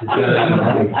given.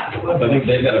 I think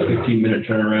they've got a 15-minute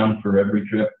turnaround for every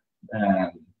trip.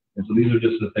 And so these are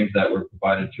just the things that were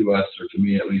provided to us, or to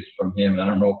me at least, from him. And I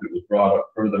don't know if it was brought up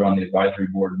further on the advisory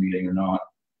board meeting or not,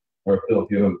 or if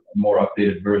you have a more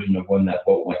updated version of when that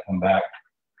boat might come back.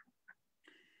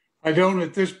 I don't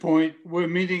at this point. We're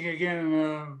meeting again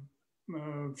in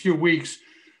few weeks,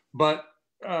 but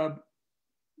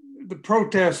the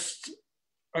protests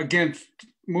against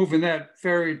moving that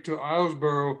ferry to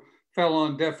Islesboro fell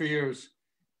on deaf ears,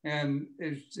 and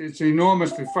it's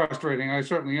enormously frustrating. I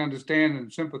certainly understand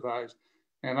and sympathize,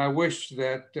 and I wish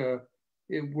that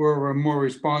it were a more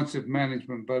responsive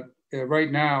management, but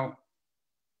right now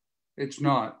it's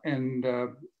not. And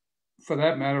for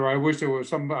that matter, I wish there was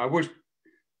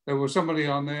somebody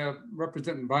on there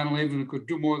representing Vinalhaven who could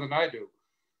do more than I do,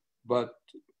 but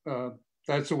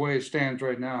that's the way it stands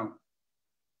right now.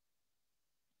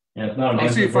 Yeah, it's not an I'll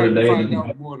see answer if I for can today. find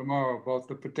out more tomorrow about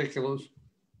the particulars.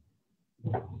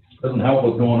 Doesn't help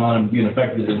what's going on and being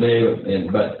affected today,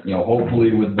 but you know,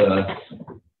 hopefully with the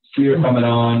skier coming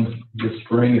on this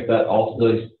spring, if that all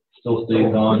still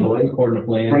stays on according to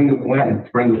plan.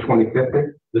 Spring the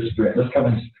 25th? This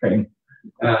coming spring.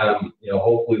 You know,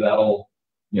 hopefully that'll,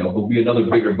 you know, there'll be another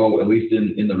bigger boat, at least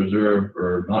in the reserve,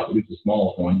 or not at least the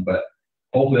smallest one, but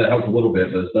hopefully that helps a little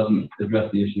bit, but it doesn't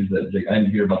address the issues that Jake, I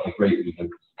didn't hear about the freight, because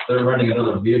they're running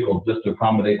another vehicle just to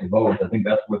accommodate the boats. I think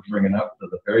that's what's bringing up to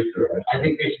the ferry service. I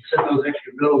think they should send those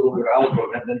extra bills over to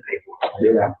Alabama and then pay for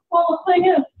it. Yeah. Well, the thing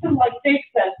is, too, like Jake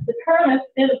said, the Curtis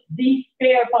is the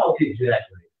spare boat.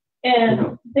 Exactly.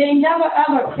 And they never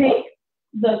ever take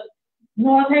the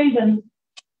North Haven,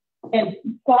 and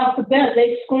God forbid,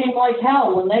 they scream like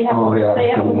hell when they have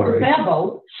to move their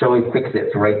boat. Showing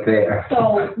Fix-It's right there.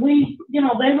 So we, you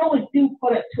know, they really do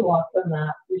put it to us in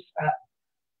that respect.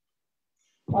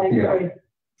 I agree.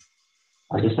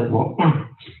 I just had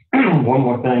one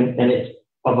more thing, and it's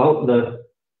about the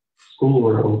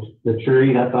school road, the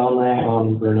tree that's on there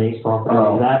on Renee's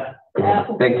property.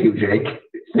 Thank you, Jake.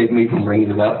 Save me from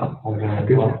bringing it up.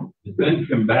 It's been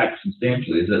come back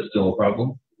substantially. Is that still a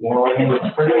problem? Well, I mean,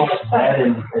 it's pretty much bad,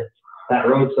 and that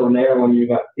road's so narrow when you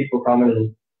got people coming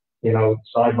and, you know,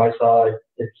 side by side.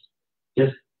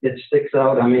 It sticks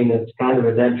out. I mean, it's kind of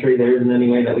a dead tree. There isn't any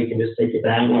way that we can just take it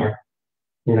down, or,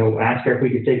 you know, ask her if we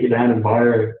could take it down and buy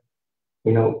her,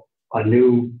 you know, a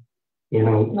new, you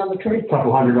know, another tree,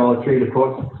 couple $100 tree to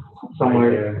put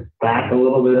somewhere back a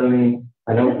little bit. I mean,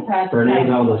 I know Renee's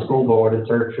on the school board, it's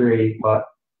her tree, but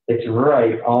it's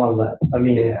right on that. I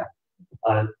mean,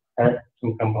 I had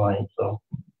some complaints, so.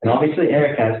 And obviously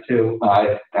Eric has too.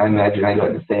 I imagine I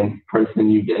got the same person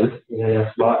you did.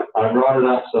 Yes, but I brought it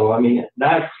up, so I mean, is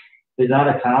that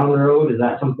a town road? Is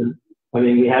that something, I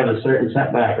mean, we have a certain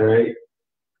setback, right?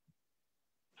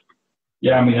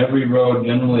 Yeah, I mean, every road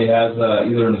generally has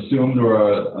either an assumed or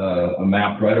a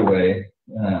mapped right of way.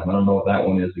 I don't know what that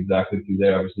one is exactly through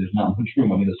there. Obviously, there's not much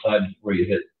room on either side where you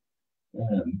hit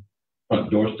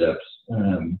front doorsteps.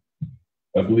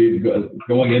 I believe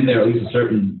going in there at least a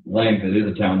certain length, it is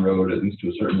a town road, at least to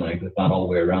a certain length. It's not all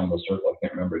the way around the circle. I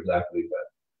can't remember exactly,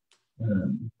 but.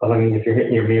 But I mean, if you're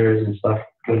hitting your mirrors and stuff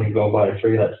when you go by a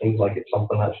tree, that seems like it's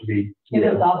something that should be. It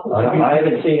is awful. I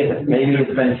haven't seen it. Maybe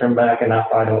it's been trimmed back enough.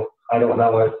 I don't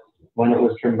know when it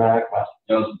was trimmed back.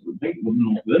 But I think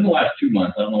within the last 2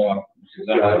 months. I don't know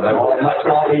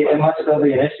exactly. It must still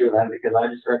be an issue then, because I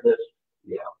just heard this.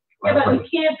 Yeah, but you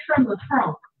can't trim the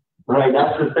trunk. Right,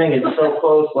 that's the thing. It's so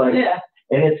close, like,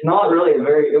 and it's not really a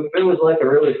very. If it was like a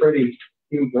really pretty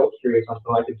huge oak tree or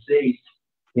something, I could see,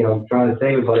 you know, trying to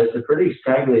save it, but it's a pretty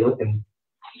scraggly looking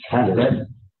that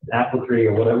apple tree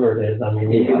or whatever it is. I mean,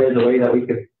 maybe there's a way that we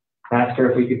could ask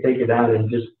her if we could take it down and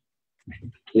just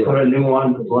put a new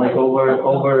one, like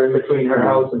over in between her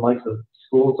house and like the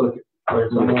school, so or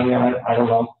something. I don't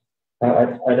know.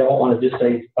 I don't want to just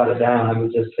say cut it down. I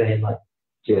was just saying, like,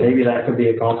 maybe that could be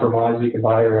a compromise. We could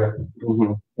buy her a,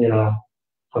 you know,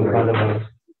 some kind of a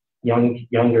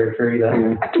younger tree that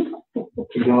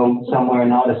could go somewhere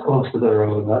not as close to the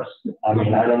road. I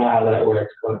mean, I don't know how that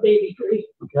works, but Baby tree.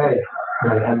 Okay.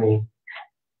 I mean,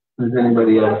 Does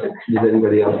anybody else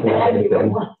have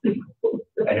anything?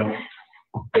 I don't.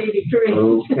 Baby tree.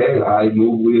 Okay, I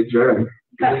move we adjourn.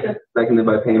 Seconded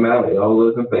by Pam Alley. All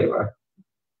those in favor?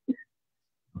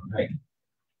 All right.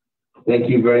 Thank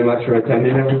you very much for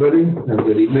attending, everybody. Have a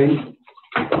good evening.